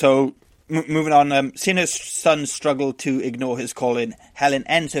 So, moving on, seeing her son struggle to ignore his calling, Helen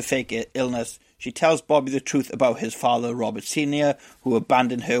ends her fake illness. She tells Bobby the truth about his father, Robert Sr., who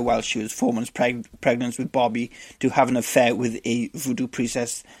abandoned her while she was 4 months pregnant with Bobby to have an affair with a voodoo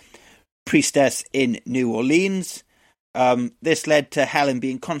priestess in New Orleans. This led to Helen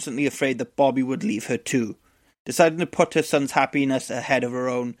being constantly afraid that Bobby would leave her too. Deciding to put her son's happiness ahead of her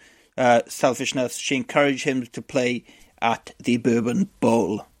own selfishness, she encouraged him to play at the Bourbon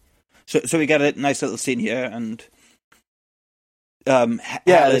Bowl. So we get a nice little scene here, and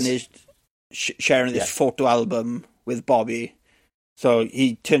Helen is sharing this photo album with Bobby. So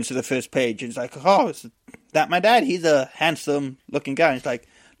he turns to the first page and he's like, "Oh, is that my dad? He's a handsome-looking guy." And he's like,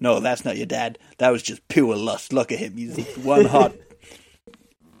 "No, that's not your dad. That was just pure lust. Look at him. He's one hot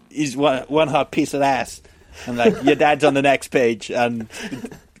piece of ass." And like, your dad's on the next page, and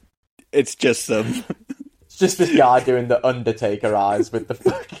it's just some. It's just this guy doing the Undertaker eyes with the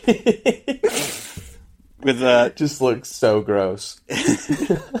fucking. Just looks so gross.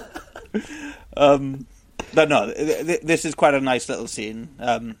 But no, this is quite a nice little scene.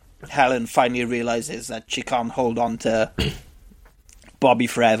 Helen finally realizes that she can't hold on to Bobby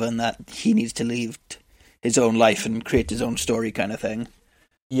forever and that he needs to leave his own life and create his own story kind of thing.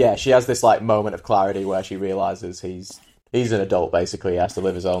 Yeah, she has this like moment of clarity where she realizes he's an adult, basically. He has to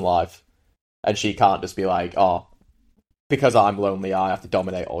live his own life. And she can't just be like, oh, because I'm lonely, I have to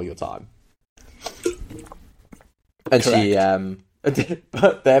dominate all your time. And Correct.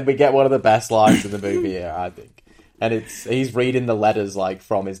 But then we get one of the best lines in the movie here, I think. And he's reading the letters, like,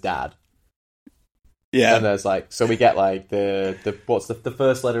 from his dad. Yeah. And there's, like, so we get, like, the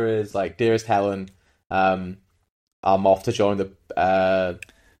first letter is, like, Dearest Helen, I'm off to join the,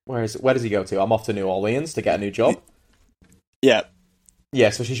 where does he go to? I'm off to New Orleans to get a new job. Yeah.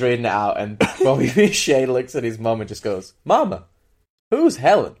 Yeah, so she's reading it out, and Bobby Shea looks at his mum and just goes, Mama, who's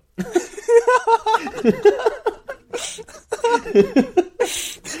Helen?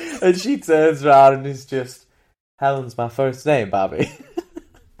 And she turns around and is just, Helen's my first name, Bobby.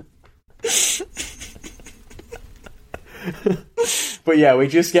 But yeah, we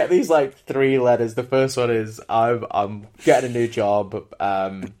just get these like 3 letters. The first one is, I'm getting a new job.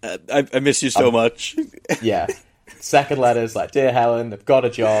 I miss you so much. Yeah. Second letter is like, Dear Helen, I've got a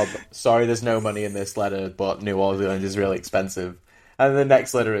job. Sorry there's no money in this letter, but New Orleans is really expensive. And the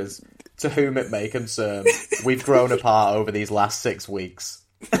next letter is, To whom it may concern, we've grown apart over these last 6 weeks.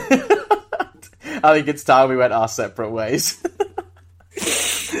 I think it's time we went our separate ways.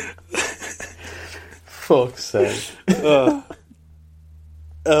 Fuck's sake. But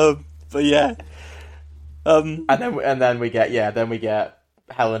yeah. And then we get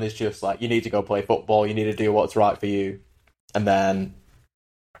Helen is just like, you need to go play football, you need to do what's right for you. And then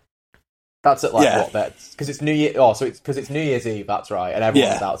that's it, like, yeah. What that's because it's New Year. Oh, so it's because it's New Year's Eve. That's right, and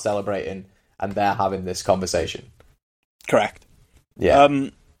everyone's out celebrating, and they're having this conversation. Correct. Yeah.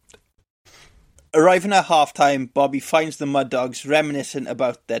 Arriving at halftime, Bobby finds the Mud Dogs reminiscent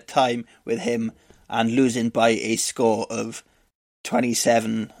about their time with him and losing by a score of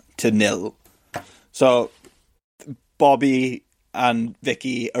 27-0. So Bobby and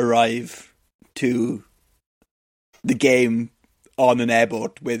Vicky arrive to the game on an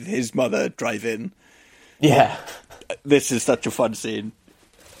airboat with his mother driving. Yeah. This is such a fun scene.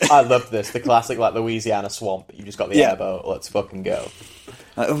 I love this. The classic, like, Louisiana swamp. You just got the airboat. Let's fucking go.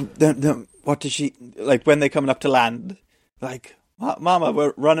 What does she... Like, when they're coming up to land, like, Mama,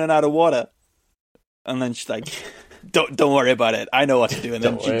 we're running out of water. And then she's like, don't worry about it. I know what to do. And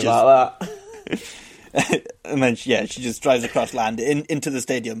then don't worry about that. And then, she just drives across land into the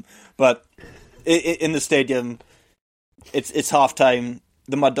stadium. But in the stadium, it's halftime.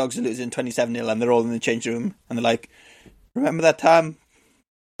 The Mud Dogs are losing 27-0, and they're all in the change room. And they're like, remember that time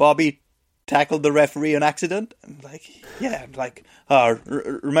Bobby tackled the referee on accident? I'm like, yeah. I'm like,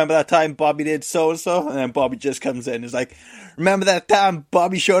 remember that time Bobby did so-and-so? And then Bobby just comes in and is like, remember that time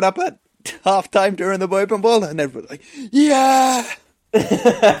Bobby showed up at halftime during the Boy Bowl? And everyone's like, yeah!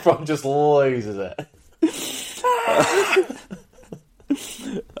 Everyone just loses it.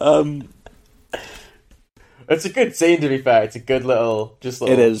 It's a good scene, to be fair. It's a good little...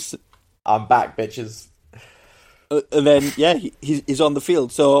 It is. I'm back, bitches. And then, he's on the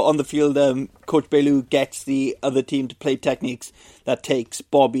field. So on the field, Coach Belu gets the other team to play techniques that takes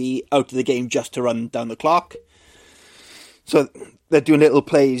Bobby out of the game just to run down the clock. So they're doing little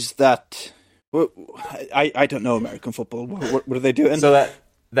plays that... I don't know American football. What are they doing? So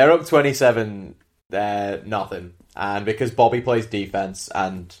they're up 27, nothing. And because Bobby plays defense,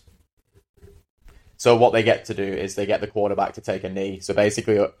 and so what they get to do is they get the quarterback to take a knee. So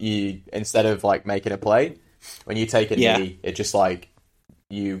basically, you, instead of like making a play, when you take a knee, it just like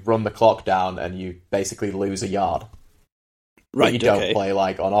you run the clock down and you basically lose a yard. Right. But you don't play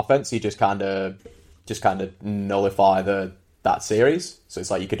like on offense. You just kind of nullify that series. So it's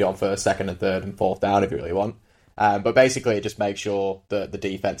like you could do on first, second, and third, and fourth down if you really want. But basically, it just makes sure that the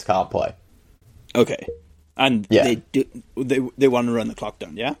defense can't play. Okay, and they want to run the clock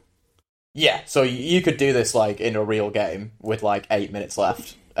down, yeah. Yeah, so you could do this like in a real game with like 8 minutes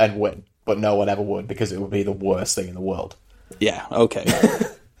left and win, but no one ever would because it would be the worst thing in the world. Yeah. Okay.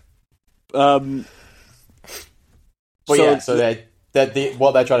 But so they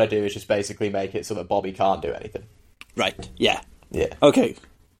what they're trying to do is just basically make it so that Bobby can't do anything. Right. Yeah. Yeah. Okay.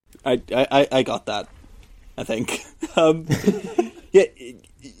 I got that. I think.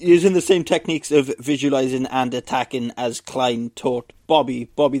 Using the same techniques of visualizing and attacking as Klein taught Bobby.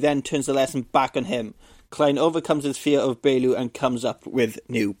 Bobby then turns the lesson back on him. Klein overcomes his fear of Belu and comes up with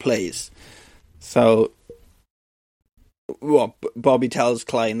new plays. So, Bobby tells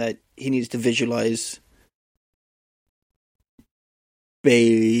Klein that he needs to visualize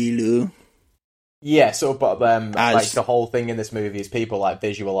Belu Yeah, so but like the whole thing in this movie is people like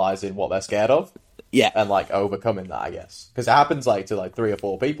visualizing what they're scared of. Yeah, and like overcoming that, I guess, because it happens like to like 3 or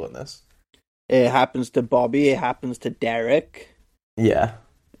 4 people in this. It happens to Bobby. It happens to Derek. Yeah,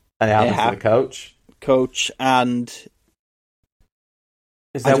 and it happens to the coach, and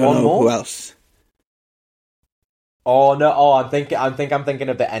is there one more? Who else? Oh no! Oh, I'm thinking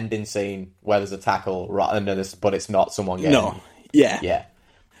of the ending scene where there's a tackle right under this, but it's not someone getting. No, yeah.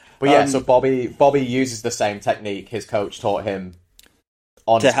 But yeah, so Bobby uses the same technique his coach taught him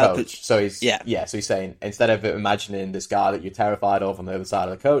on his coach. So he's so he's saying, instead of imagining this guy that you're terrified of on the other side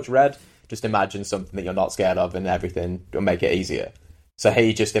of the coach, Red, just imagine something that you're not scared of, and everything will make it easier. So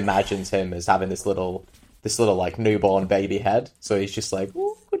he just imagines him as having this little like newborn baby head. So he's just like,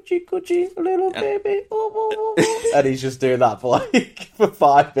 oh, coochie, little baby, and he's just doing that for for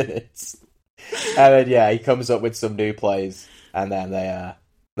 5 minutes, and then he comes up with some new plays, and then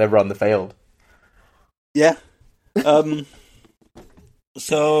they run the field. Yeah.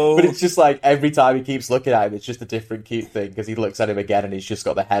 So, but it's just like every time he keeps looking at him, it's just a different cute thing, because he looks at him again and he's just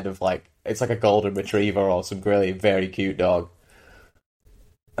got the head of it's like a golden retriever or some really very cute dog,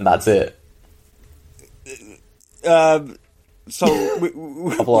 and that's it. So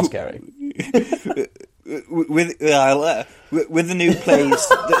I've lost Gary. with the new plays.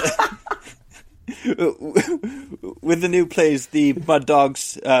 With the new plays, the Mud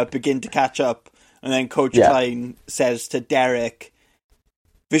Dogs begin to catch up, and then Coach Klein says to Derek,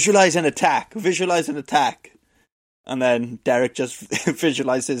 visualize an attack, and then Derek just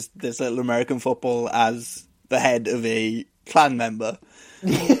visualizes this little American football as the head of a clan member.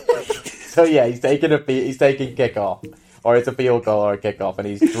 So he's taking kickoff, or it's a field goal or a kickoff, and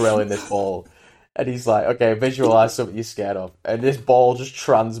he's drilling this ball. And he's like, okay, visualize something you're scared of. And this ball just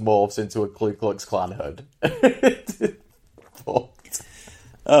transmorphs into a Ku Klux Klan hood.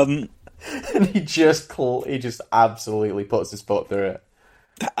 And he just absolutely puts his foot through it.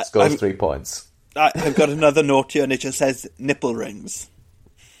 Scores 3 points. I've got another note here, and it just says nipple rings.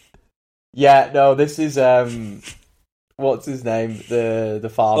 Yeah, no, this is, what's his name? The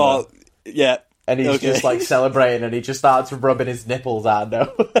farmer. Oh, yeah. And he's just like celebrating, and he just starts rubbing his nipples out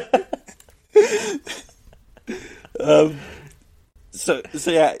now. The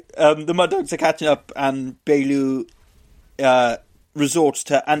Mud Dogs are catching up, and Bailu resorts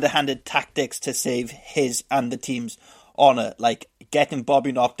to underhanded tactics to save his and the team's honor, like getting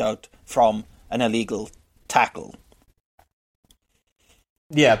Bobby knocked out from an illegal tackle.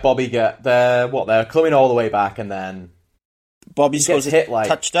 Yeah, Bobby they're coming all the way back, and then Bobby scores a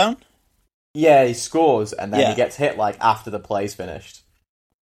touchdown. Yeah, he scores, and then he gets hit after the play's finished,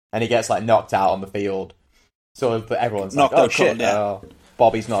 and he gets knocked out on the field. So everyone's like, "Oh shit,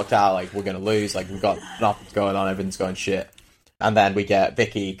 Bobby's knocked out. We're gonna lose. We've got nothing going on. Everything's going shit." And then we get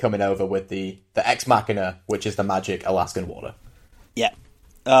Vicky coming over with the Ex Machina, which is the magic Alaskan water. Yeah,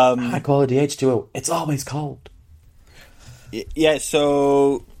 high quality H2O. It's always cold. Yeah.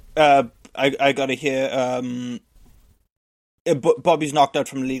 So I got to hear. Bobby's knocked out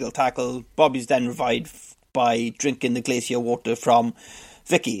from a legal tackle. Bobby's then revived by drinking the glacier water from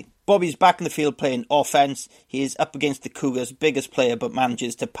Vicky. Bobby's back in the field playing offense. He is up against the Cougars' biggest player, but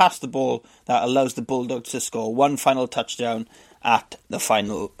manages to pass the ball that allows the Bulldogs to score one final touchdown at the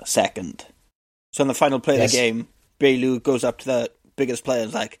final second. So in the final play of the game, Bailu goes up to the biggest player and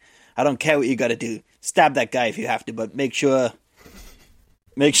is like, I don't care what you got to do. Stab that guy if you have to, but make sure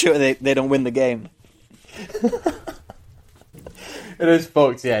they don't win the game. It is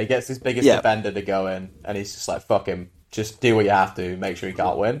fucked, he gets his biggest defender to go in, and he's just like, fuck him, just do what you have to, make sure he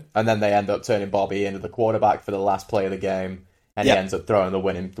can't win. And then they end up turning Bobby into the quarterback for the last play of the game, and he ends up throwing the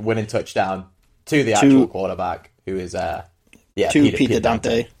winning touchdown to the actual quarterback, who is, Peter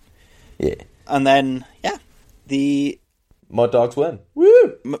Dante. Yeah. And then, the Mud Dogs win.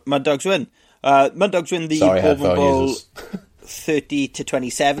 Woo! Mud Dogs win. Mud Dogs win the Auburn Bowl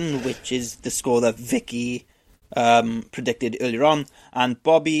 30-27, which is the score that Vicky predicted earlier on, and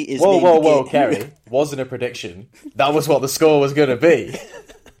Bobby is whoa, Kerry, wasn't a prediction. That was what the score was going to be.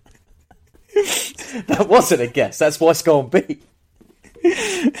 That wasn't a guess. That's what it's going to be.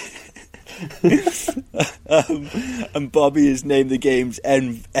 And Bobby is named the game's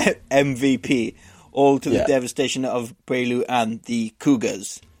MVP, all to the devastation of Bailu and the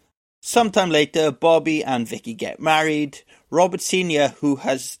Cougars. Sometime later, Bobby and Vicky get married. Robert Sr., who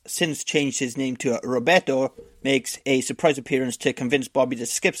has since changed his name to Roberto, makes a surprise appearance to convince Bobby to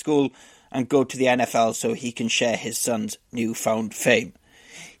skip school and go to the NFL so he can share his son's newfound fame.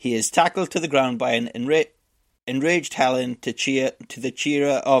 He is tackled to the ground by an enraged Helen to the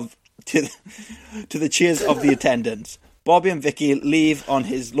cheers of the attendants. Bobby and Vicky leave on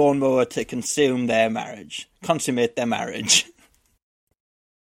his lawnmower to consummate their marriage.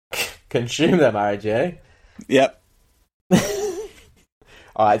 Consume their marriage, eh? Yep.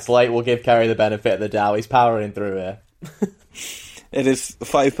 Alright, it's late. We'll give Kerry the benefit of the doubt. He's powering through here. It is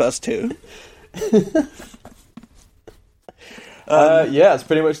 2:05. Yeah, it's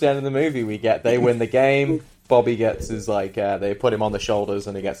pretty much the end of the movie. They win the game. Bobby gets his, they put him on the shoulders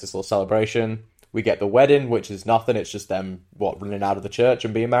and he gets this little celebration. We get the wedding, which is nothing. It's just them, running out of the church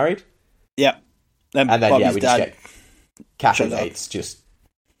and being married? Yeah. And then, Bobby's we just dad get Kathy Bates just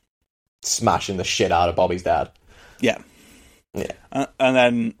smashing the shit out of Bobby's dad. Yeah. Yeah. And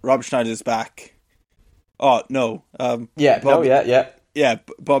then Rob Schneider's back. Oh, no. Bobby, Yeah,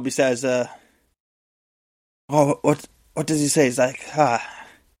 Bobby says, what does he say? He's like,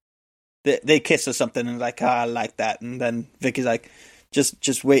 They kiss or something, and like, I like that. And then Vicky's like,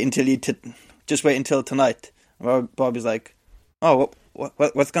 just wait until tonight. And Bobby's like,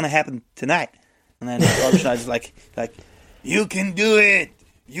 what's gonna happen tonight? And then Rob Schneider's like, you can do it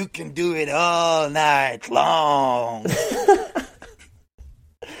all night long.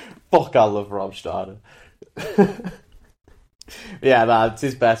 Fuck, I love Rob Schneider. Yeah, that's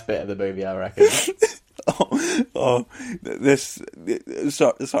his best bit of the movie, I reckon.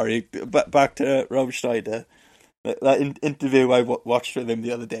 Sorry, back to Rob Schneider. That interview I watched with him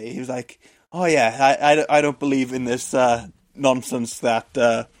the other day, he was like, oh yeah, I don't believe in this nonsense that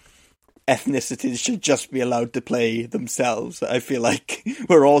ethnicities should just be allowed to play themselves. I feel like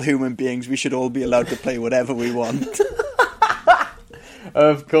we're all human beings, we should all be allowed to play whatever we want.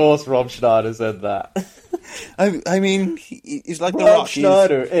 Of course Rob Schneider said that. I mean, he's like the Rob Rock.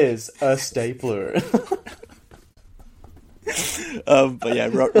 Schneider is a stapler. But yeah,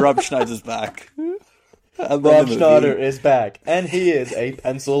 Rob Schneider's back. Rob Schneider is back, and he is a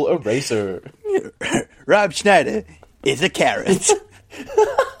pencil eraser. Rob Schneider is a carrot.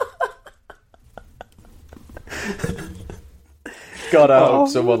 God, I hope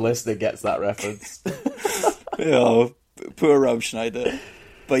someone listening gets that reference. Oh, poor Rob Schneider.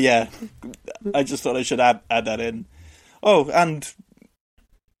 But yeah, I just thought I should add that in. Oh, and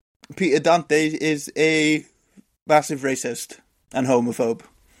Peter Dante is a massive racist and homophobe.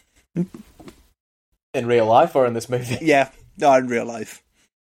 In real life or in this movie? Yeah, no, in real life.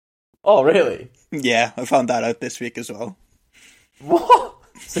 Oh, really? Yeah, I found that out this week as well. What?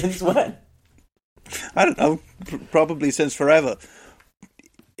 Since when? I don't know. Probably since forever.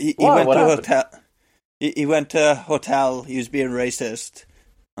 He Why? went to a What hotel. He went to a hotel. He was being racist,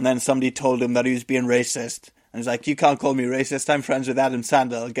 and then somebody told him that he was being racist, and he's like, "You can't call me racist. I'm friends with Adam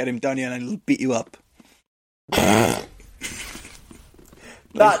Sandler. I'll get him down here and I'll beat you up."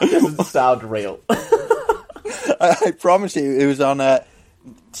 That doesn't sound real. I promise you, it was on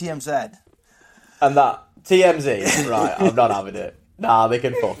TMZ. And that TMZ, right? I'm not having it. Nah, they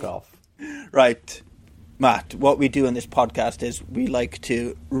can fuck off. Right, Matt. What we do in this podcast is we like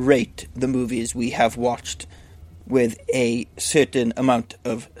to rate the movies we have watched with a certain amount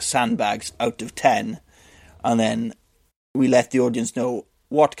of sandbags out of 10, and then we let the audience know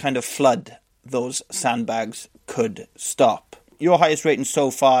what kind of flood those sandbags could stop. Your highest rating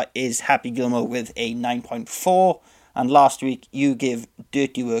so far is Happy Gilmore with a 9.4, and last week you gave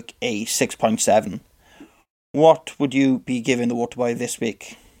Dirty Work a 6.7. What would you be giving The Waterboy this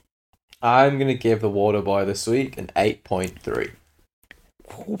week? I'm going to give The Waterboy this week an 8.3.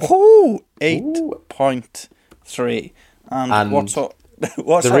 Woohoo! 8.3. And what sort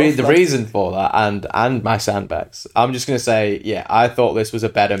the reason for that, and my sandbags, I'm just going to say, yeah, I thought this was a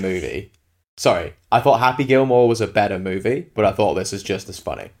better movie. Sorry, I thought Happy Gilmore was a better movie, but I thought this is just as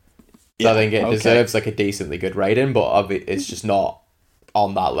funny. So I think it deserves like a decently good rating, but it's just not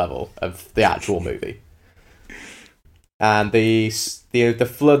on that level of the actual movie. And the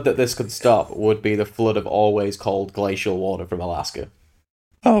flood that this could stop would be the flood of always cold glacial water from Alaska.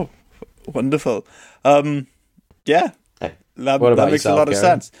 Oh, wonderful. Yeah, that makes yourself, a lot of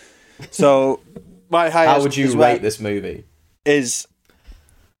Karen? sense. So, my highest. How would you rate this movie?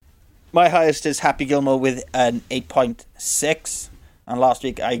 My highest is Happy Gilmore with an 8.6, and last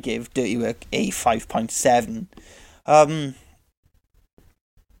week I gave Dirty Work a 5.7.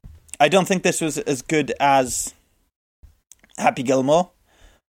 I don't think this was as good as Happy Gilmore,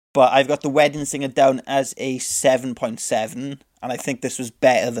 but I've got The Wedding Singer down as a 7.7, and I think this was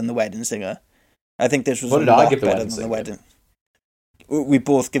better than The Wedding Singer. I think this was a lot better than The Wedding. We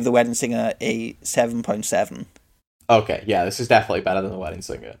both give The Wedding Singer a 7.7. Okay, yeah, this is definitely better than The Wedding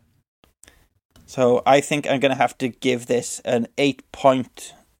Singer. So I think I'm going to have to give this an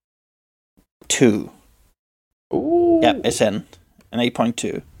 8.2. Ooh. Yeah, it's in. An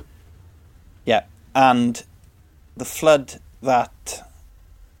 8.2. Yeah, and the flood that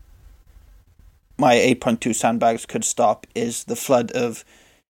my 8.2 sandbags could stop is the flood of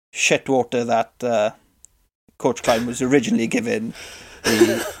shit water that Coach Klein was originally given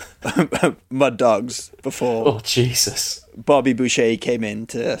the Mud Dogs before. Oh, Jesus. Bobby Boucher came in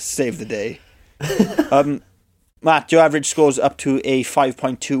to save the day. Matt, your average score's up to a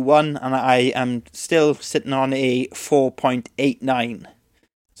 5.21, and I am still sitting on a 4.89.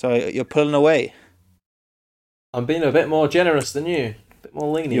 So you're pulling away. I'm being a bit more generous than you. A bit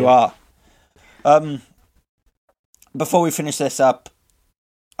more lenient. You are. Before we finish this up,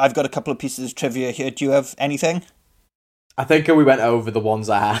 I've got a couple of pieces of trivia here. Do you have anything? I think we went over the ones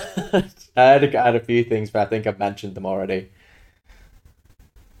I had. I had a few things, but I think I've mentioned them already.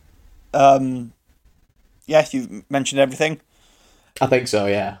 Yeah, you've mentioned everything. I think so,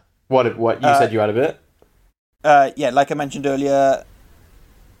 yeah. What you said you had a bit? Yeah, like I mentioned earlier,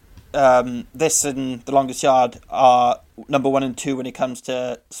 this and The Longest Yard are number 1 and 2 when it comes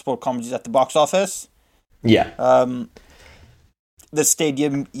to sport comedies at the box office. Yeah. The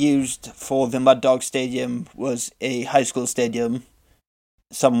stadium used for the Mud Dog Stadium was a high school stadium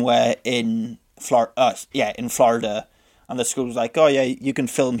somewhere in Florida. And the school was like, oh yeah, you can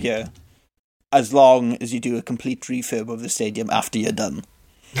film here as long as you do a complete refurb of the stadium after you're done.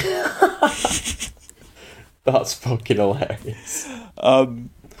 That's fucking hilarious.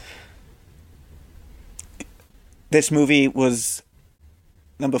 This movie was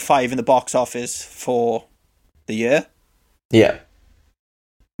number 5 in the box office for the year. Yeah.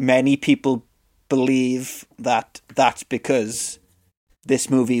 Many people believe that that's because this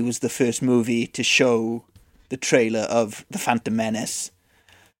movie was the first movie to show the trailer of The Phantom Menace.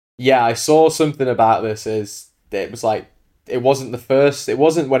 Yeah, I saw something about this. It was like, it wasn't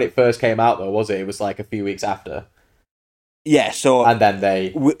when it first came out though, was it? It was like a few weeks after. Yeah, so... And then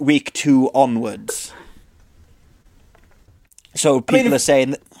they... week 2 onwards. So people are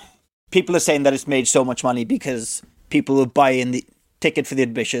saying that it's made so much money because people were buying the ticket for the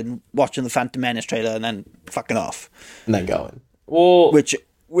admission, watching the Phantom Menace trailer, and then fucking off. And then going. Well...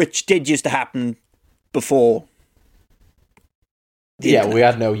 Which did used to happen before. Yeah, we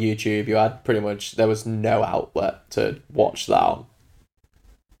had no YouTube. You had there was no outlet to watch that on.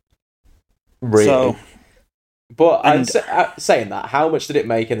 Really. So, but saying that, how much did it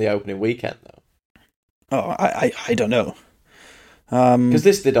make in the opening weekend, though? Oh, I don't know. Because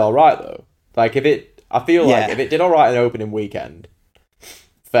this did all right, though. Like, if it did all right in the opening weekend,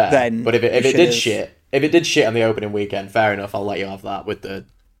 fair. Then but if it did shit on the opening weekend, fair enough. I'll let you have that with the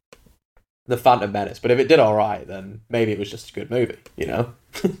Phantom Menace. But if it did all right, then maybe it was just a good movie, you know?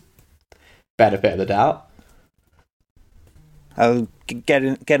 Benefit of the doubt. I'll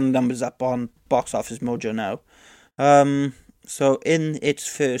get numbers up on Box Office Mojo now. So in its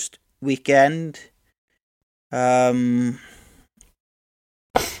first weekend, original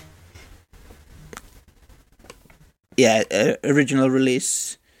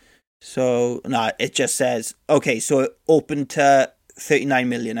release. So no, it just says okay. So it opened to 39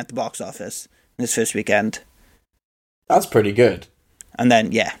 million at the box office in its first weekend. That's pretty good. And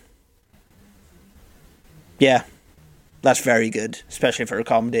then yeah, that's very good, especially for a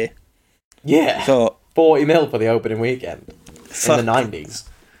comedy. Yeah. So 40 mil for the opening weekend in the 90s.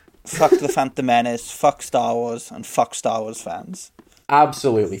 Fuck the Phantom Menace, fuck Star Wars, and fuck Star Wars fans.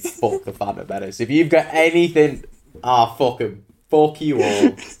 Absolutely fuck the Phantom Menace. If you've got anything, fuck them. Fuck you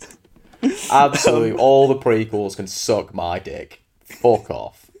all. Absolutely, all the prequels can suck my dick. Fuck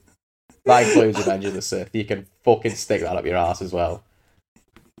off. That includes Revenge of the Sith. You can fucking stick that up your ass as well.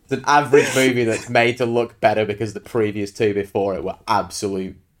 It's an average movie that's made to look better because the previous two before it were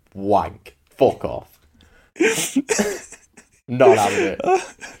absolute wank. Fuck off. Not having it.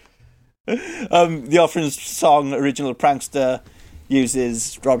 The Orphan's song original Prankster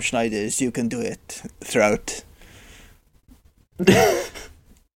uses Rob Schneider's "You Can Do It" throughout.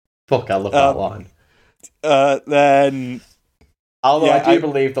 Fuck, I love that line. Then, although I do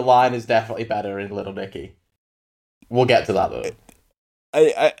believe the line is definitely better in Little Nicky. We'll get to that though.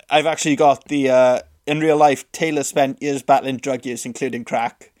 I've actually got the in real life Taylor spent years battling drug use, including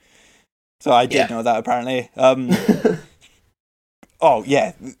crack. So I did know that apparently. Oh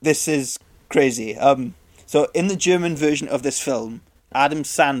yeah, this is crazy. So in the German version of this film, Adam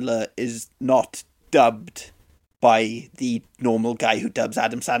Sandler is not dubbed by the normal guy who dubs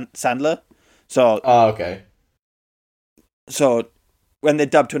Adam Sandler. So okay. So when they're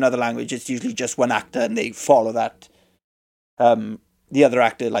dubbed to another language, it's usually just one actor and they follow that the other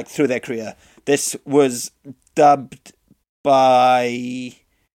actor like through their career. This was dubbed by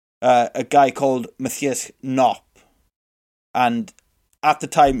a guy called Matthias Knopp, and at the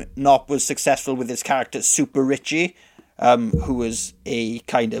time, Nop was successful with his character Super Richie, who was a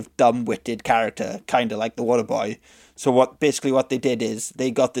kind of dumb-witted character, kind of like the Waterboy. So what they did is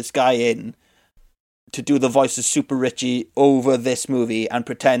they got this guy in to do the voice of Super Richie over this movie and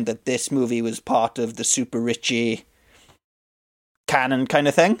pretend that this movie was part of the Super Richie canon kind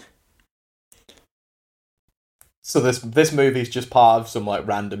of thing. So this movie's just part of some like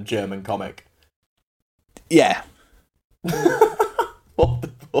random German comic. Yeah. What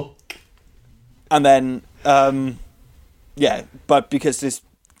the fuck? And then, but because this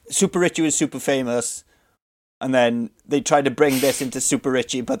Super Richie was super famous, and then they tried to bring this into Super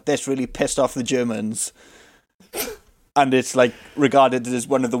Richie, but this really pissed off the Germans. And it's like regarded as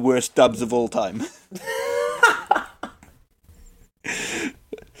one of the worst dubs of all time.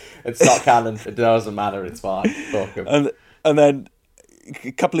 It's not canon. It doesn't matter. It's fine. Fuck 'em. And then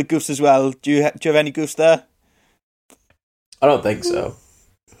a couple of goofs as well. Do you have any goofs there? I don't think so.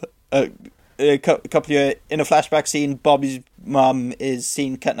 A couple of in a flashback scene, Bobby's mum is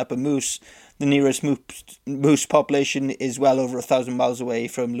seen cutting up a moose. The nearest moose population is well over 1,000 miles away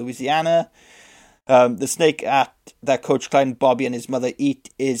from Louisiana. The snake that Coach Klein, Bobby, and his mother eat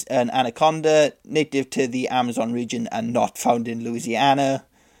is an anaconda, native to the Amazon region and not found in Louisiana.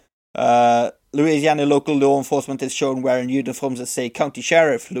 Louisiana local law enforcement is shown wearing uniforms that say county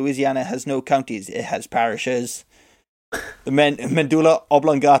sheriff. Louisiana has no counties, it has parishes. The medulla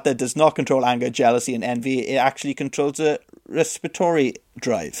oblongata does not control anger, jealousy, and envy. It actually controls a respiratory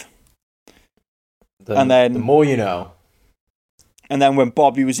drive. The more you know. And then when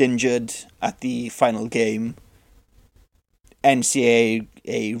Bobby was injured at the final game,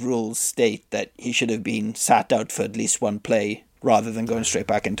 NCAA rules state that he should have been sat out for at least one play rather than going straight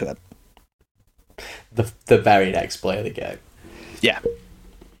back into it. The very next play of the game. Yeah.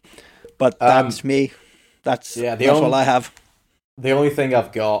 But that's me. That's all I have. The only thing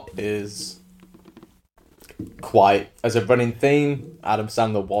I've got is quite as a running theme. Adam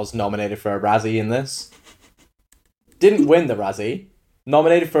Sandler was nominated for a Razzie in this. Didn't win the Razzie.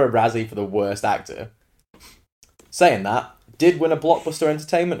 Nominated for a Razzie for the worst actor. Saying that, did win a Blockbuster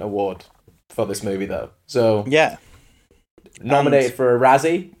Entertainment Award for this movie though. So yeah, nominated for a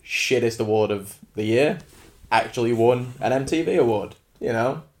Razzie, shittest award of the year. Actually won an MTV award. You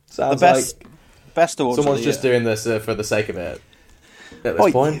know, sounds like best award. Someone's just doing this for the sake of it. At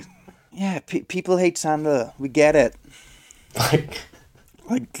this point, yeah, people hate Sandler. We get it. Like,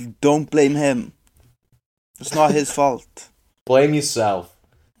 don't blame him. It's not his fault. Blame yourself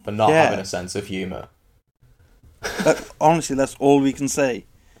for not having a sense of humour. Honestly, that's all we can say.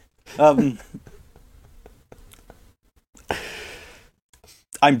 I'm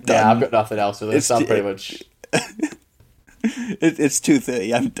done. Yeah, I've got nothing else for this. I'm pretty much. It's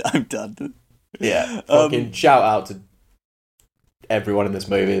 2:30. I'm done. Yeah, fucking shout out to everyone in this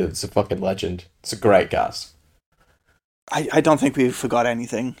movie. It's a fucking legend. It's a great cast. I don't think we forgot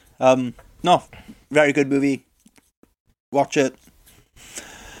anything. No, very good movie. Watch it.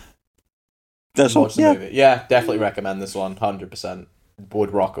 Watch the movie. Yeah, definitely recommend this one. 100%.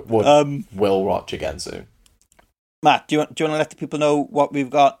 Will watch again soon. Matt, do you want to let the people know what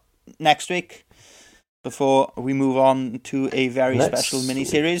we've got next week before we move on to a very special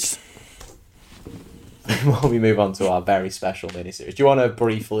miniseries? Before we move on to our very special miniseries, do you want to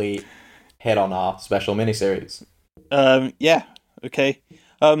briefly hit on our special miniseries? Yeah. Okay.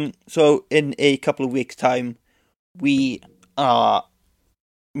 So in a couple of weeks' time, we are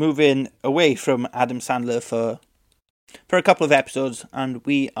moving away from Adam Sandler for a couple of episodes, and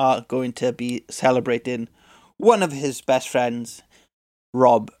we are going to be celebrating one of his best friends,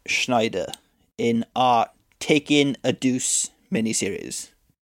 Rob Schneider, in our Taking a Deuce miniseries.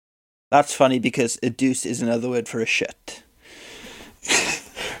 That's funny because a deuce is another word for a shit.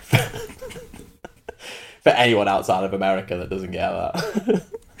 For anyone outside of America that doesn't get that.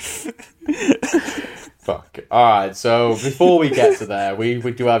 Fuck. Alright, so before we get to there, we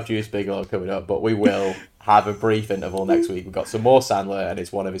do have Juice Bigelow coming up, but we will have a brief interval next week. We've got some more Sandler, and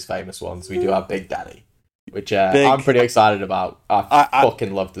it's one of his famous ones. We do have Big Daddy, which I'm pretty excited about. I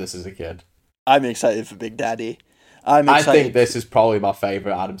fucking loved this as a kid. I'm excited for Big Daddy. I think this is probably my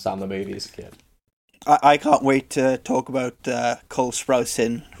favourite Adam Sandler movie as a kid. I can't wait to talk about Cole Sprouse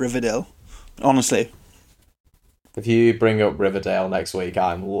in Riverdale, honestly. If you bring up Riverdale next week,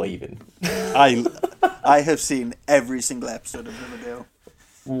 I'm leaving. I have seen every single episode of Riverdale.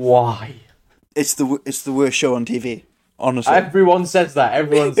 Why? It's the worst show on TV, honestly. Everyone says that.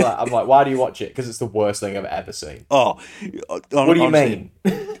 Everyone's like, I'm like, why do you watch it? Because it's the worst thing I've ever seen. Oh, what do you mean?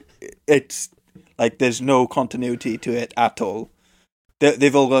 It's like there's no continuity to it at all.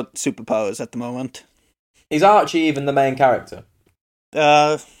 They've all got superpowers at the moment. Is Archie even the main character?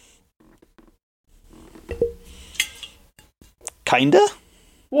 Kinda.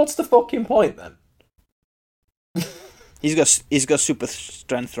 What's the fucking point then? He's got super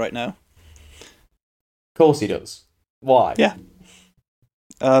strength right now. Of course he does. Why? Yeah.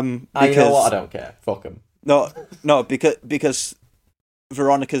 You know what? I don't care. Fuck him. No, because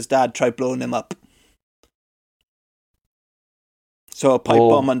Veronica's dad tried blowing him up. So a pipe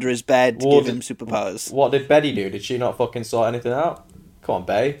bomb under his bed to give him superpowers. What did Betty do? Did she not fucking sort anything out? Come on,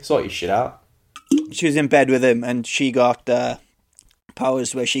 Bay. Sort your shit out. She was in bed with him, and she got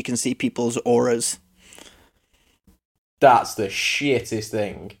powers where she can see people's auras. That's the shittest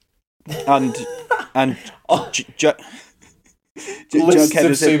thing. And List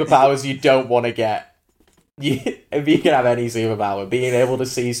of superpowers you don't want to get. If you can have any superpower, being able to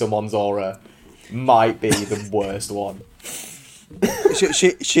see someone's aura might be the worst one.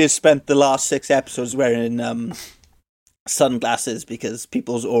 She has spent the last 6 episodes wearing sunglasses because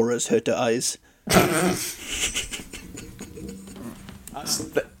people's auras hurt her eyes.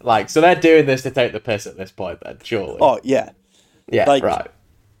 So they're doing this to take the piss at this point then, surely. Oh, yeah. Yeah, right.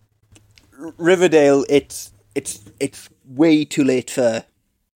 Riverdale, it's way too late for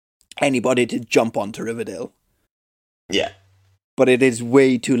anybody to jump onto Riverdale. Yeah. But it is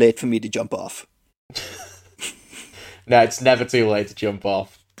way too late for me to jump off. No, it's never too late to jump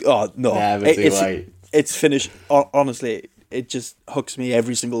off. Oh, no. Never too late. It's finished. Honestly, it just hooks me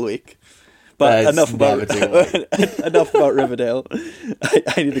every single week. But enough about Riverdale.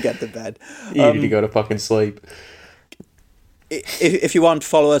 I need to get to bed. You need to go to fucking sleep. If you want,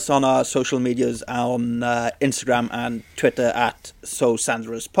 follow us on our social medias on Instagram and Twitter at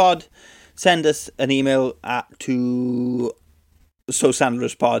SoSandlerSpod. Send us an email to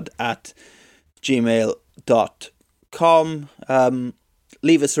SoSandlerSpod@gmail.com.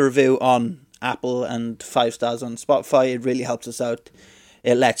 Leave us a review on Apple and 5 stars on Spotify. It really helps us out.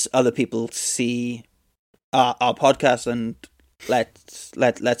 It lets other people see our podcast and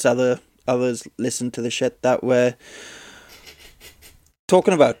lets others listen to the shit that we're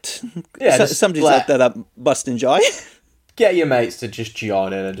talking about. Yeah, somebody's out there that must enjoy. Get your mates to just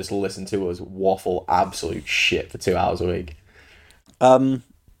join in and just listen to us waffle absolute shit for 2 hours a week. If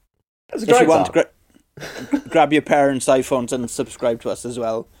you want to grab your parents' iPhones and subscribe to us as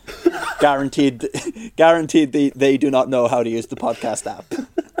well. Guaranteed they do not know how to use the podcast app.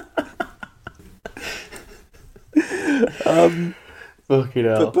 Fucking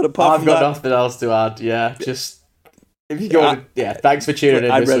hell. But apart I've from got that, nothing else to add. Yeah, just if you go, thanks for tuning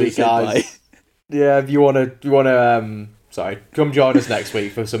in this week, guys. Yeah, if you want to, come join us next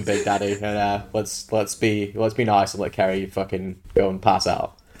week for some Big Daddy, and let's be nice and let Kerry fucking go and pass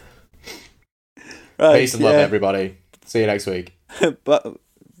out. Right, peace and love, everybody. See you next week.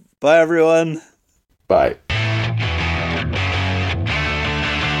 Bye, everyone. Bye.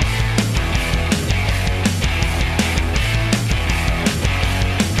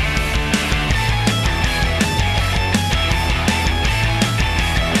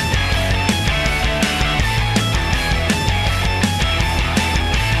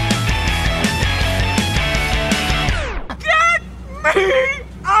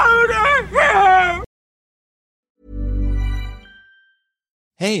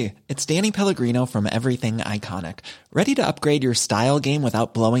 Hey, it's Danny Pellegrino from Everything Iconic. Ready to upgrade your style game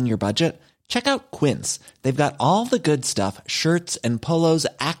without blowing your budget? Check out Quince. They've got all the good stuff, shirts and polos,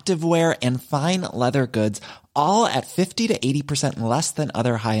 activewear, and fine leather goods, all at 50 to 80% less than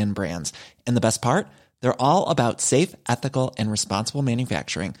other high-end brands. And the best part? They're all about safe, ethical, and responsible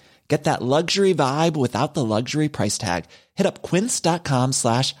manufacturing. Get that luxury vibe without the luxury price tag. Hit up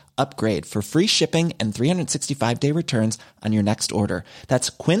quince.com/upgrade for free shipping and 365-day returns on your next order. That's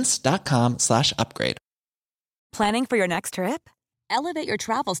quince.com/upgrade. Planning for your next trip? Elevate your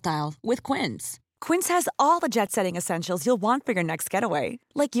travel style with Quince. Quince has all the jet-setting essentials you'll want for your next getaway,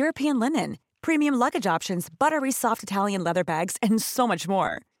 like European linen, premium luggage options, buttery soft Italian leather bags, and so much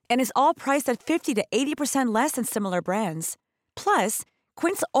more. And is all priced at 50 to 80% less than similar brands. Plus,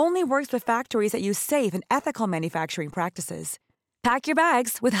 Quince only works with factories that use safe and ethical manufacturing practices. Pack your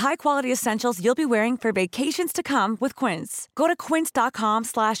bags with high-quality essentials you'll be wearing for vacations to come with Quince. Go to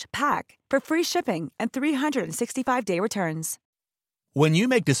quince.com/pack for free shipping and 365-day returns. When you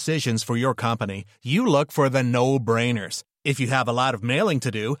make decisions for your company, you look for the no-brainers. If you have a lot of mailing to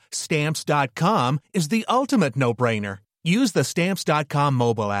do, Stamps.com is the ultimate no-brainer. Use the Stamps.com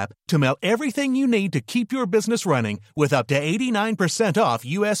mobile app to mail everything you need to keep your business running with up to 89% off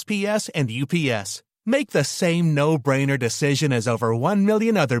USPS and UPS. Make the same no-brainer decision as over 1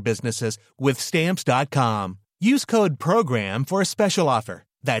 million other businesses with Stamps.com. Use code PROGRAM for a special offer.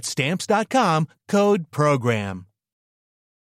 That's Stamps.com, code PROGRAM.